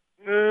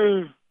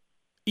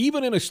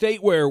 Even in a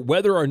state where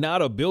whether or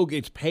not a bill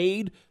gets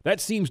paid, that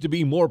seems to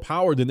be more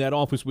power than that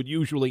office would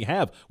usually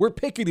have. We're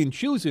picking and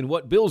choosing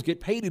what bills get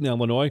paid in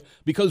Illinois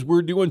because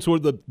we're doing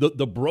sort of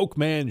the broke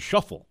man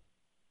shuffle.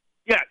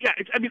 Yeah.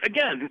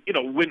 Again,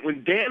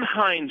 when Dan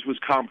Hines was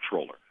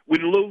comptroller,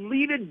 when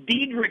Lolita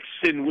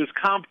Diedrichson was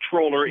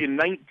comptroller in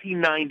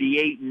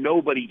 1998,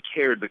 nobody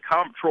cared. The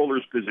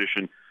comptroller's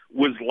position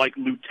was like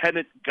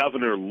lieutenant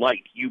governor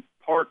light. You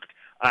parked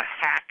a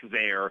hack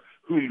there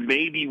who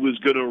maybe was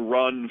going to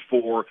run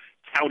for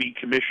county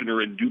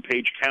commissioner in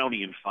DuPage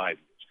County in 5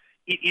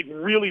 years. It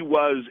really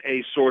was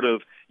a sort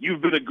of,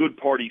 you've been a good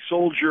party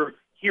soldier,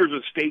 here's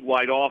a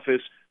statewide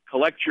office,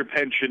 collect your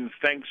pension,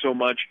 thanks so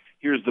much,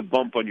 here's the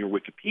bump on your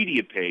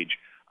Wikipedia page.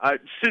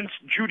 Since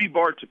Judy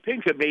Bart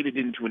Topinka made it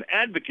into an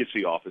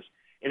advocacy office,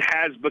 it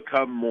has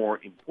become more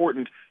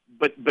important.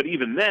 But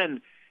even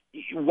then,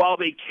 while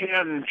they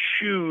can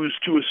choose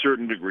to a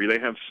certain degree, they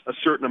have a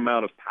certain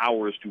amount of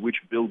power as to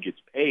which bill gets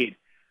paid,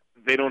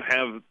 they don't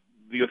have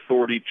the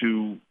authority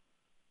to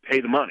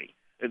pay the money.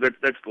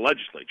 That's the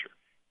legislature.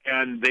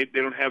 And they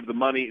don't have the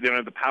money, they don't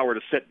have the power to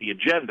set the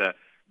agenda.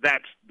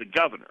 That's the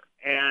governor.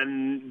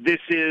 And this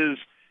is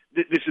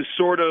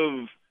sort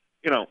of,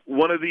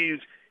 one of these.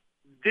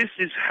 This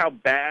is how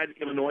bad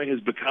Illinois has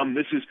become.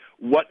 This is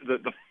what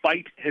the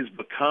fight has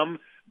become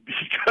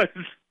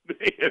because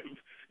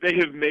they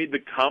have made the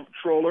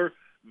comptroller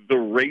the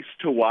race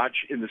to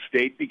watch in the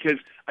state. Because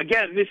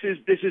again, this is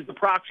the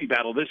proxy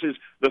battle. This is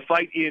the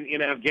fight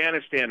in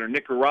Afghanistan or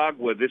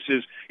Nicaragua. This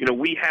is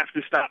we have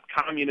to stop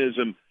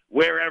communism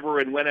wherever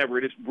and whenever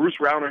it is. Bruce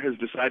Rauner has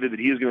decided that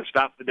he is going to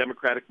stop the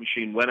Democratic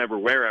machine whenever,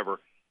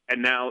 wherever,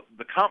 and now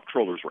the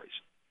comptroller's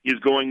race is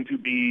going to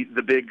be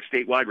the big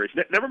statewide race.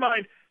 Never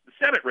mind the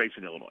Senate race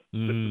in Illinois,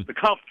 the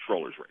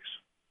comptroller's race.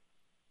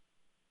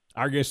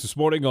 Our guest this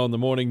morning on the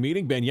morning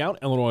meeting, Ben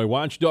Yount, Illinois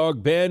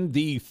watchdog. Ben,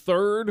 the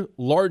third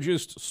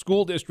largest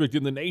school district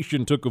in the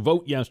nation, took a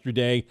vote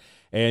yesterday,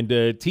 and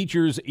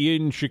teachers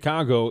in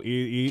Chicago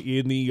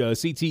in the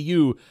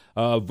CTU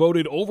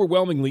voted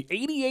overwhelmingly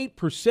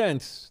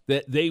 88%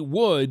 that they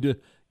would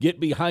get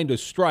behind a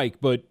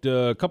strike, but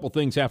a couple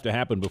things have to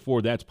happen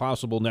before that's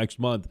possible next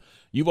month.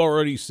 You've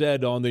already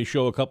said on this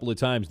show a couple of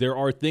times there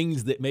are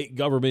things that make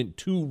government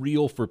too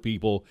real for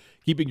people.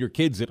 Keeping your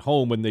kids at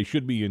home when they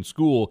should be in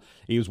school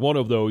is one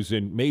of those,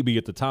 and maybe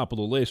at the top of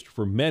the list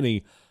for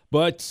many.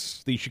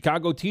 But the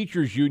Chicago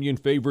Teachers Union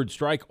favored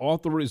strike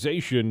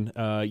authorization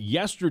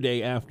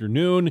yesterday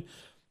afternoon.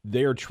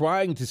 They're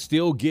trying to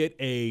still get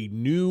a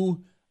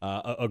new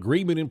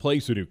agreement in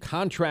place, a new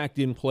contract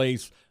in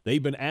place.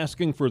 They've been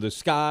asking for the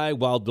sky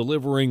while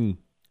delivering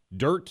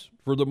dirt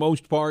for the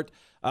most part.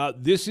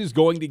 This is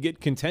going to get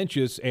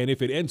contentious, and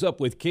if it ends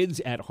up with kids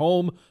at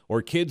home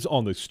or kids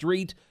on the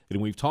street,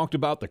 and we've talked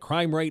about the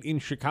crime rate in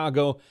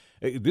Chicago,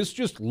 this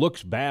just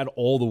looks bad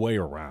all the way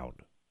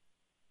around.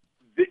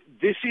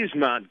 This is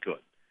not good.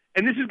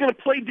 And this is going to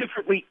play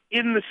differently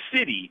in the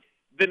city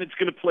than it's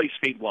going to play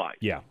statewide.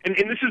 Yeah. And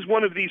this is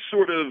one of these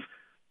sort of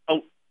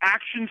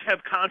actions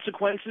have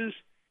consequences,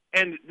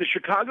 and the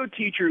Chicago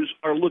teachers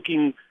are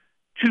looking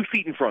 2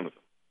 feet in front of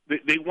them.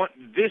 They want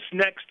this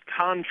next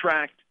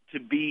contract to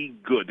be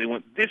good. They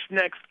want this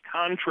next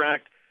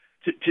contract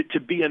to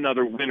be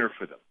another winner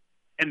for them.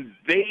 And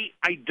they,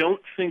 I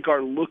don't think,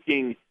 are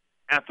looking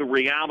at the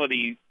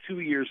reality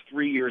 2 years,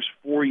 3 years,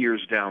 4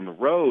 years down the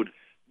road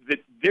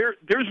that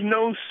there's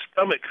no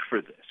stomach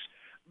for this.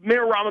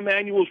 Mayor Rahm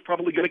Emanuel is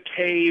probably going to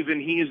cave, and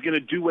he is going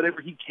to do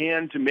whatever he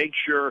can to make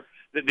sure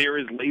that there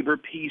is labor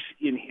peace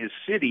in his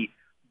city.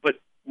 But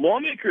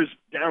lawmakers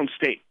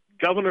downstate,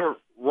 Governor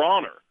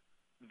Rauner,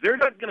 they're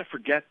not going to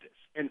forget this.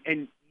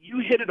 And you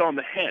hit it on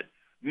the head.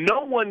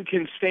 No one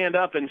can stand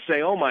up and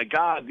say, "Oh my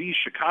God, these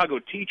Chicago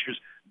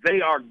teachers,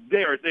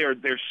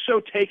 they're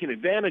so taken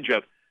advantage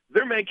of."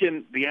 They're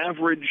making the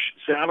average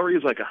salary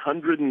is like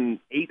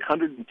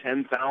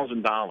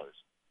 $110,000,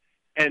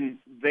 and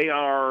they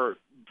are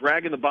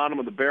dragging the bottom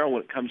of the barrel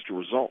when it comes to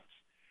results.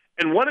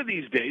 And one of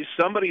these days,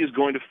 somebody is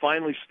going to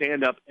finally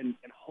stand up and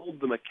hold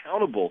them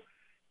accountable.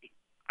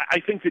 I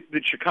think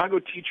that Chicago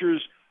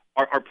teachers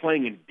are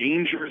playing a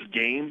dangerous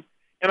game,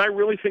 and I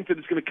really think that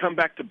it's going to come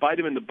back to bite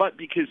them in the butt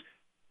because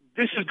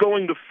this is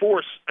going to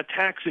force a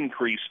tax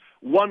increase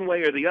one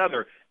way or the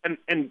other. And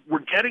we're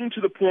getting to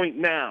the point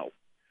now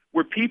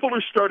where people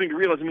are starting to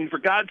realize, I mean, for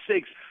God's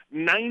sakes,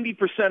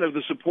 90% of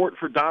the support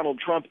for Donald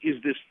Trump is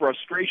this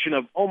frustration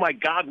of, oh, my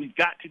God, we've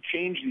got to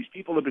change. These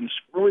people have been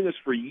screwing us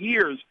for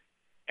years.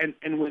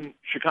 And when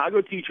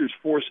Chicago teachers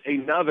force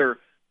another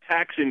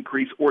tax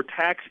increase or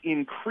tax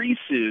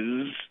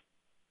increases,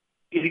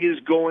 it is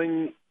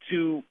going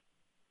to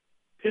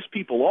piss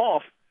people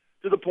off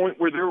to the point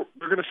where they're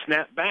going to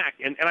snap back.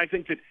 And I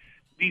think that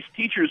these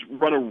teachers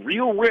run a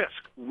real risk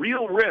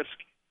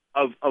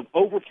of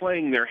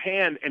overplaying their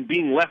hand and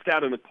being left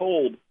out in the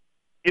cold,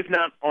 if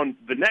not on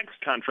the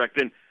next contract,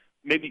 then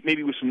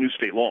maybe with some new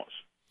state laws.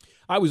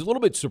 I was a little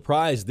bit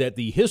surprised that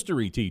the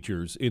history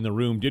teachers in the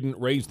room didn't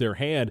raise their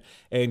hand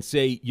and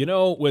say,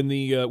 when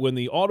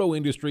the auto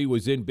industry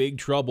was in big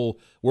trouble,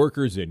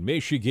 workers in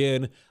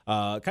Michigan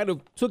kind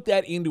of took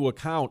that into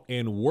account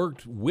and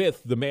worked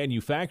with the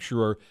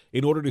manufacturer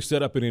in order to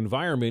set up an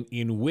environment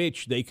in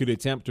which they could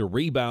attempt to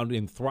rebound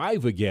and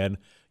thrive again.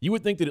 You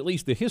would think that at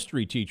least the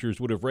history teachers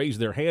would have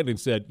raised their hand and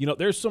said,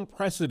 there's some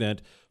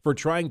precedent for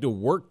trying to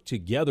work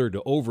together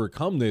to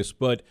overcome this,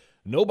 but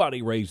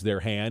nobody raised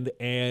their hand,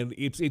 and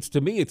it's to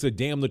me, it's a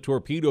damn the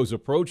torpedoes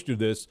approach to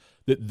this,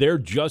 that they're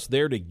just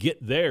there to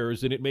get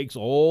theirs, and it makes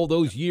all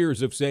those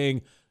years of saying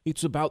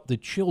it's about the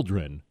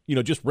children,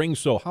 just ring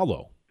so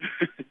hollow.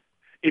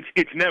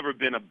 It's never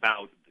been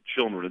about the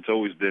children. It's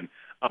always been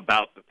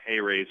about the pay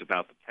raise,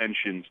 about the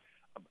pensions,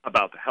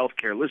 about the health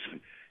care.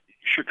 Listen,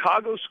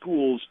 Chicago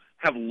schools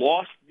have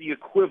lost the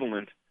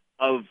equivalent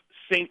of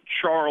St.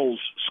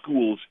 Charles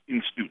schools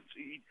in students.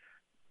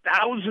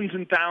 Thousands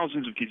and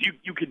thousands of kids.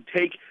 You could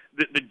take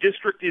the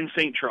district in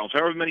St. Charles,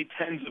 however many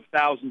tens of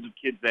thousands of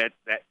kids that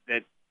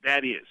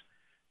is.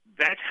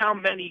 That's how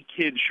many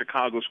kids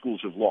Chicago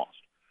schools have lost.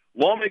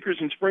 Lawmakers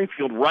in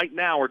Springfield right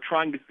now are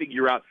trying to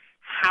figure out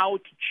how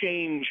to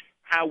change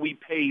how we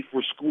pay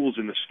for schools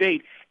in the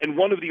state. And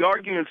one of the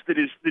arguments that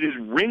is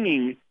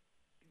ringing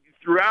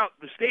throughout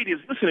the state is,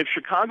 listen, if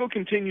Chicago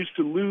continues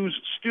to lose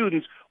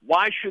students,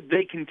 why should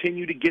they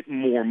continue to get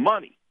more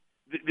money?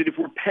 That if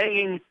we're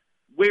paying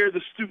where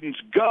the students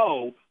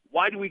go,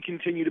 why do we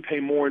continue to pay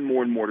more and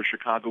more and more to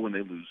Chicago when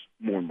they lose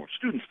more and more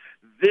students?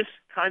 This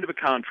kind of a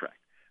contract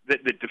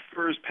that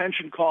defers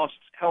pension costs,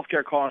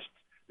 healthcare costs,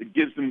 that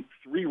gives them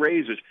 3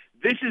 raises,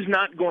 this is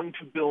not going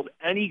to build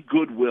any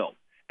goodwill.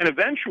 And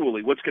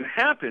eventually what's going to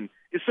happen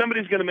is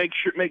somebody's going to make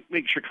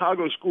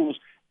Chicago schools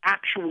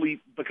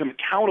actually become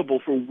accountable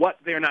for what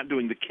they're not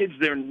doing, the kids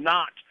they're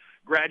not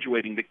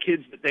graduating, the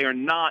kids that they are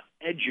not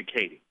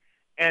educating.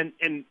 And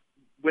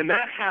when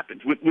that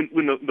happens,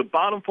 when the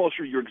bottom falls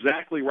through, you're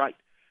exactly right.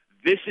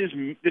 This is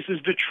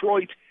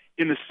Detroit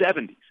in the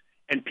 70s,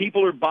 and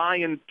people are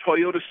buying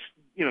Toyota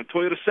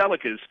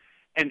Celicas,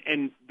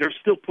 and they're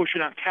still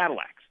pushing out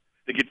Cadillacs.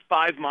 They get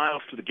 5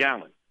 miles to the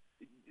gallon.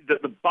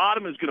 The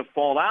bottom is going to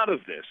fall out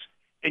of this,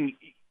 and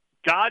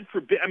God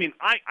forbid. I mean,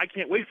 I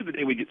can't wait for the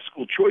day we get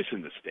school choice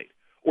in this state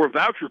or a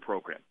voucher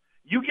program.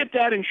 You get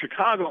that in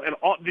Chicago, and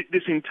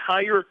this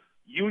entire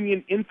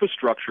union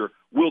infrastructure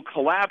will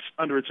collapse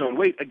under its own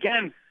weight.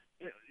 Again,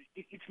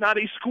 it's not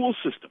a school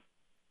system.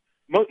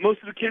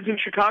 Most of the kids in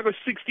Chicago,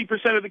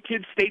 60% of the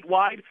kids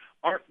statewide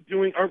aren't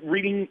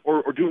reading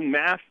or doing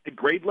math at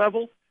grade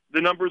level.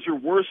 The numbers are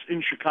worse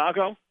in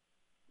Chicago.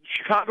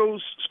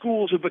 Chicago's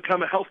schools have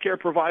become a healthcare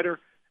provider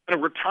and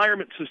a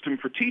retirement system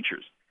for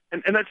teachers.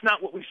 And that's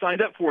not what we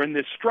signed up for in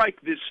this strike.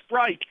 This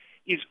strike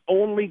is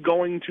only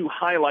going to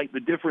highlight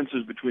the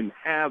differences between the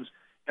haves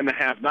and the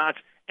have-nots.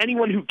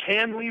 Anyone who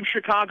can leave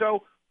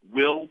Chicago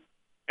will,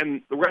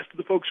 and the rest of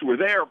the folks who are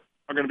there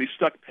are going to be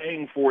stuck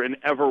paying for an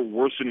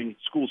ever-worsening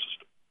school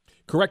system.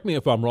 Correct me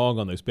if I'm wrong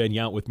on this. Ben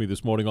Yount with me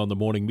this morning on the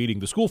morning meeting.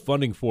 The school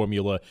funding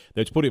formula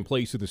that's put in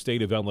place in the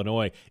state of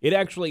Illinois, it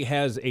actually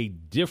has a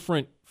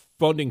different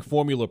funding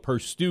formula per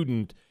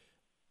student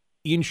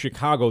in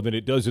Chicago than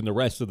it does in the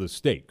rest of the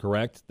state,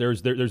 correct?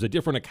 There's a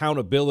different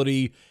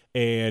accountability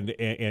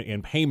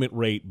and payment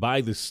rate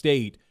by the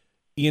state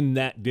in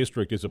that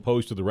district as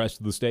opposed to the rest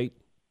of the state?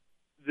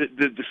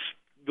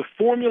 The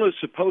formula is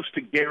supposed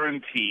to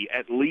guarantee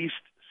at least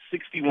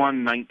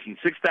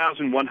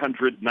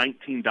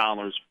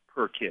 $6,119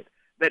 per kid.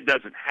 That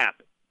doesn't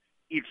happen.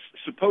 It's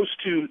supposed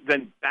to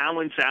then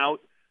balance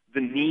out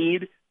the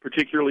need,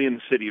 particularly in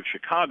the city of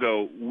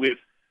Chicago, with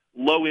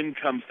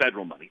low-income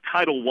federal money,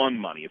 Title I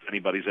money, if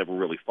anybody's ever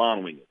really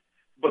following it.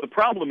 But the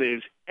problem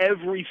is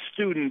every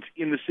student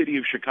in the city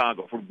of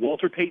Chicago, from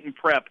Walter Payton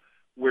Prep,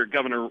 where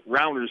Governor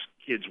Rauner's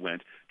kids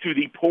went, to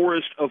the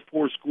poorest of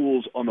poor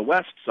schools on the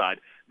west side,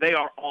 they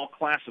are all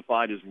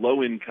classified as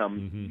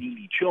low-income,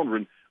 needy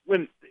children,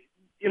 when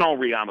in all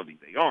reality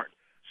they aren't.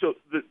 So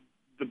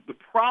the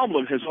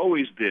problem has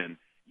always been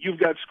you've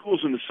got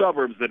schools in the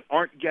suburbs that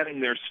aren't getting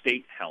their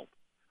state help,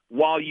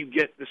 while you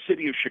get the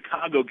city of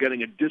Chicago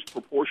getting a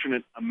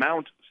disproportionate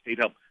amount of state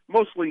help,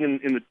 mostly in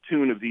the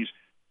tune of these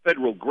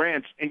federal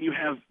grants, and you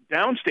have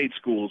downstate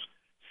schools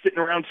sitting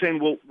around saying,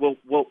 well,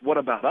 what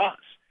about us?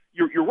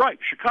 You're right.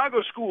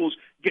 Chicago schools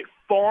get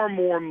far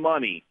more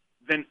money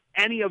than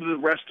any of the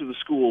rest of the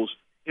schools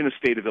in the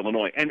state of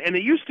Illinois. And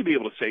they used to be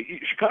able to say,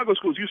 Chicago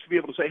schools used to be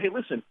able to say, hey,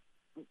 listen,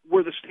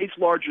 we're the state's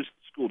largest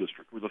school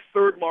district. We're the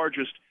third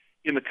largest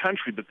in the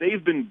country, but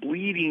they've been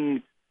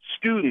bleeding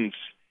students.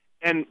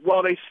 And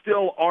while they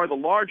still are the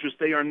largest,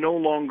 they are no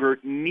longer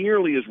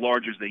nearly as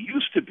large as they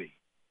used to be.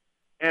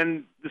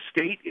 And the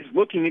state is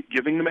looking at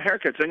giving them a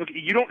haircut, saying, okay,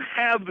 you don't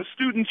have the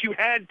students you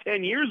had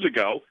 10 years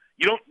ago.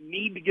 You don't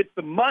need to get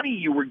the money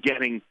you were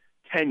getting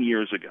 10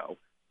 years ago.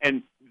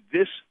 And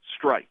this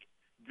strike,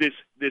 this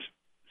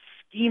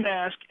ski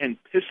mask and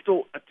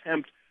pistol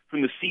attempt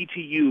from the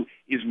CTU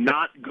is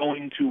not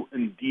going to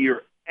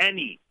endear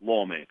any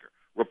lawmaker,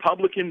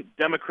 Republican,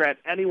 Democrat,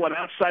 anyone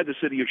outside the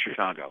city of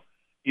Chicago,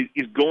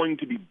 is going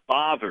to be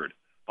bothered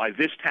by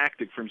this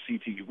tactic from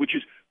CTU, which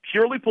is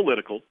purely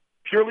political,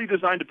 purely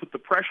designed to put the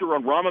pressure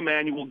on Rahm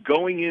Emanuel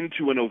going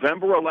into a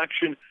November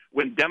election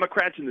when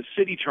Democrats in the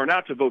city turn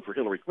out to vote for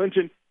Hillary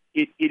Clinton.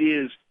 It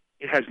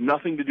has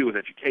nothing to do with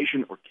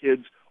education or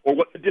kids or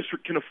what the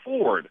district can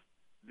afford.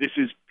 This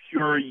is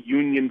pure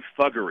union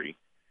thuggery,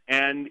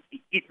 and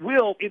it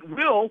will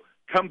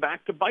come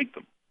back to bite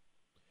them.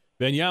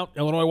 Ben Yount,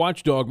 Illinois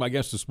Watchdog, my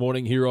guest this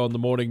morning here on the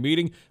morning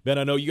meeting. Ben,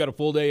 I know you got a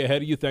full day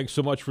ahead of you. Thanks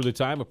so much for the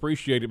time.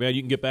 Appreciate it, man.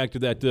 You can get back to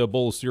that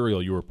bowl of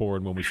cereal you were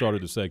pouring when we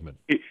started the segment.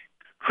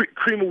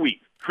 Cream of wheat.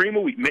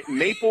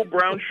 Maple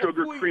brown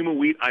sugar cream of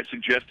wheat, I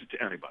suggest it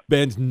to anybody.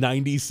 Ben's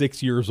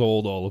 96 years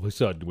old all of a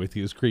sudden with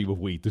his cream of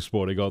wheat this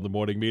morning on the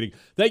morning meeting.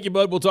 Thank you,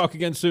 bud. We'll talk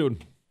again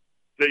soon.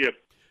 See you.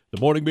 The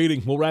morning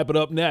meeting. We'll wrap it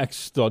up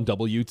next on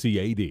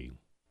WTAD.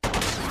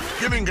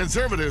 Giving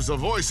conservatives a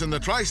voice in the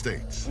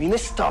tri-states. I mean,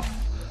 this stuff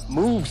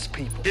moves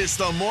people. It's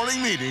the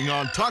morning meeting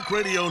on Talk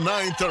Radio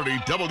 930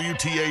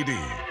 WTAD.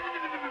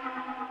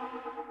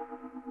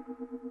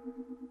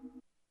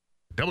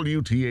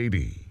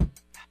 WTAD.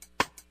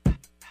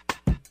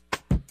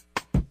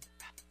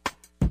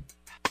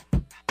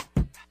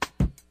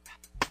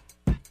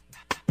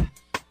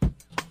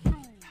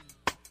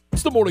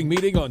 It's the morning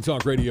meeting on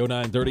Talk Radio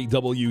 930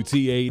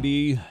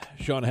 WTAD.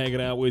 Sean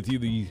hanging out with you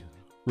the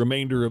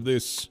remainder of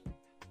this,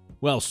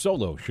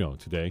 solo show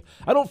today.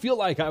 I don't feel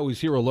like I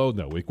was here alone,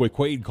 though, with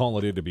Quaid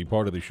calling in to be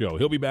part of the show.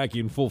 He'll be back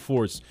in full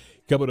force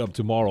coming up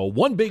tomorrow.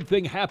 One big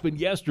thing happened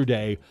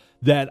yesterday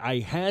that I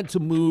had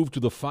to move to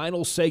the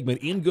final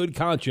segment in good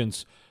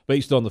conscience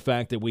based on the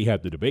fact that we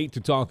had the debate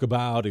to talk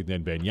about and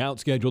then Ben Yount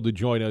scheduled to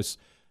join us,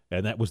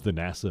 and that was the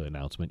NASA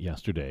announcement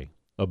yesterday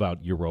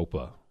about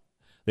Europa.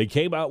 They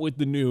came out with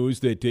the news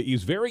that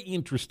is very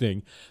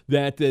interesting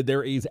that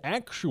there is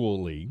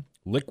actually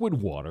liquid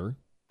water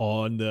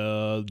on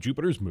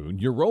Jupiter's moon,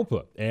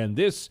 Europa. And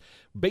this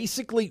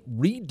basically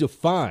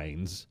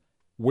redefines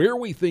where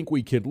we think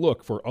we can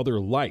look for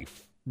other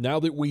life. Now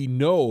that we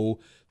know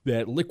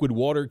that liquid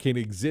water can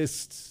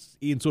exist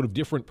in sort of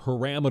different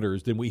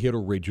parameters than we had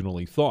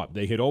originally thought.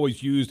 They had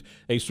always used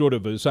a sort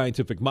of a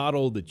scientific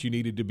model that you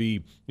needed to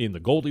be in the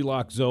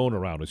Goldilocks zone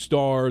around a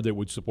star that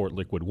would support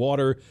liquid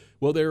water.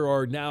 Well,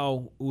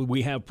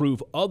 we have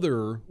proof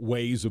other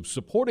ways of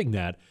supporting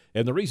that.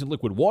 And the reason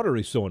liquid water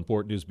is so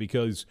important is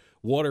because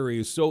water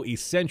is so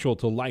essential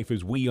to life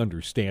as we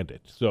understand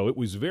it. So it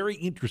was very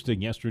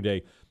interesting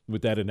yesterday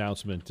with that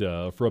announcement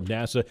from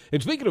NASA.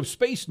 And speaking of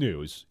space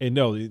news, and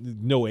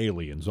no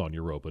aliens on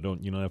Europa.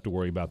 You don't have to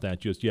worry about that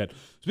just yet.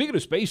 Speaking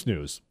of space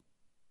news,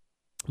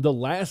 the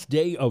last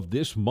day of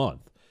this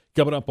month,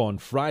 coming up on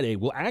Friday,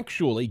 will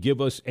actually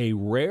give us a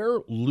rare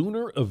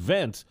lunar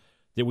event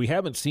that we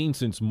haven't seen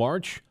since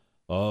March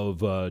of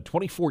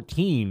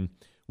 2014,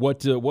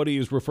 what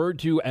is referred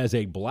to as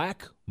a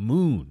black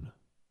moon.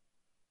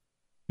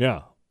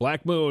 Yeah.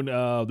 Black moon,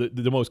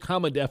 the most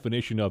common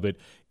definition of it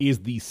is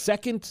the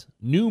second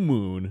new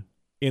moon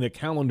in a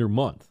calendar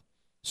month,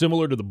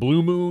 similar to the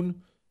blue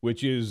moon,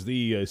 which is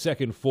the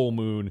second full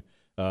moon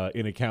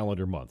in a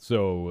calendar month.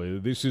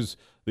 So this is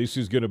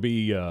going to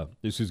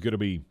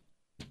be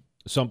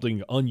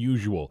something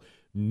unusual.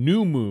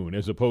 New moon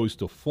as opposed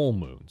to full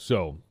moon.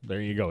 So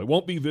there you go. It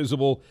won't be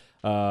visible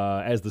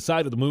as the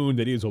side of the moon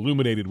that is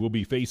illuminated will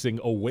be facing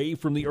away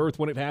from the Earth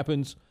when it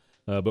happens.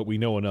 But we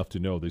know enough to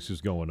know this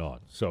is going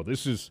on. So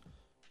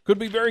could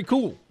be very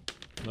cool.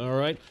 All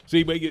right.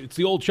 See, it's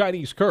the old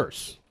Chinese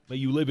curse. May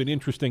you live in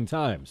interesting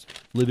times,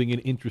 living in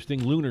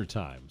interesting lunar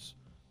times.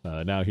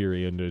 Now here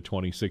in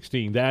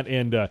 2016. That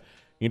and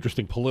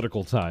interesting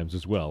political times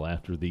as well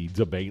after the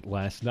debate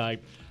last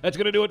night. That's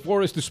going to do it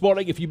for us this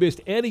morning. If you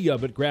missed any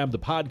of it, grab the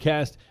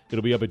podcast.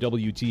 It'll be up at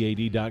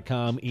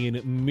WTAD.com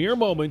in mere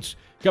moments.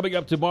 Coming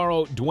up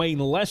tomorrow, Dwayne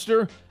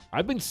Lester.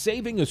 I've been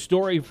saving a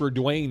story for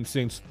Dwayne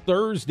since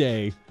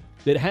Thursday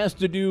that has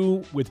to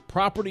do with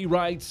property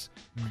rights,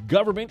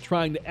 government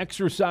trying to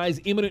exercise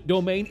eminent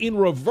domain in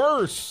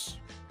reverse.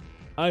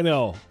 I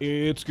know.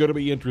 It's going to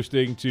be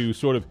interesting to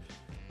sort of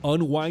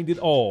unwind it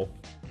all.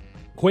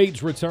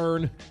 Quaid's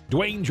return.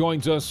 Dwayne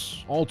joins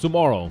us all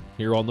tomorrow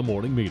here on The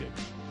Morning Meeting.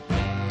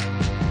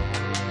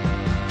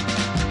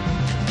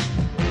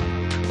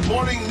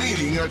 Morning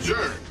meeting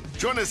adjourned.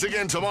 Join us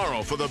again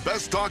tomorrow for the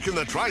best talk in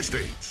the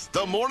tri-states.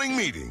 The Morning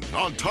Meeting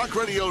on Talk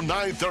Radio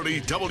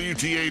 930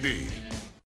 WTAD.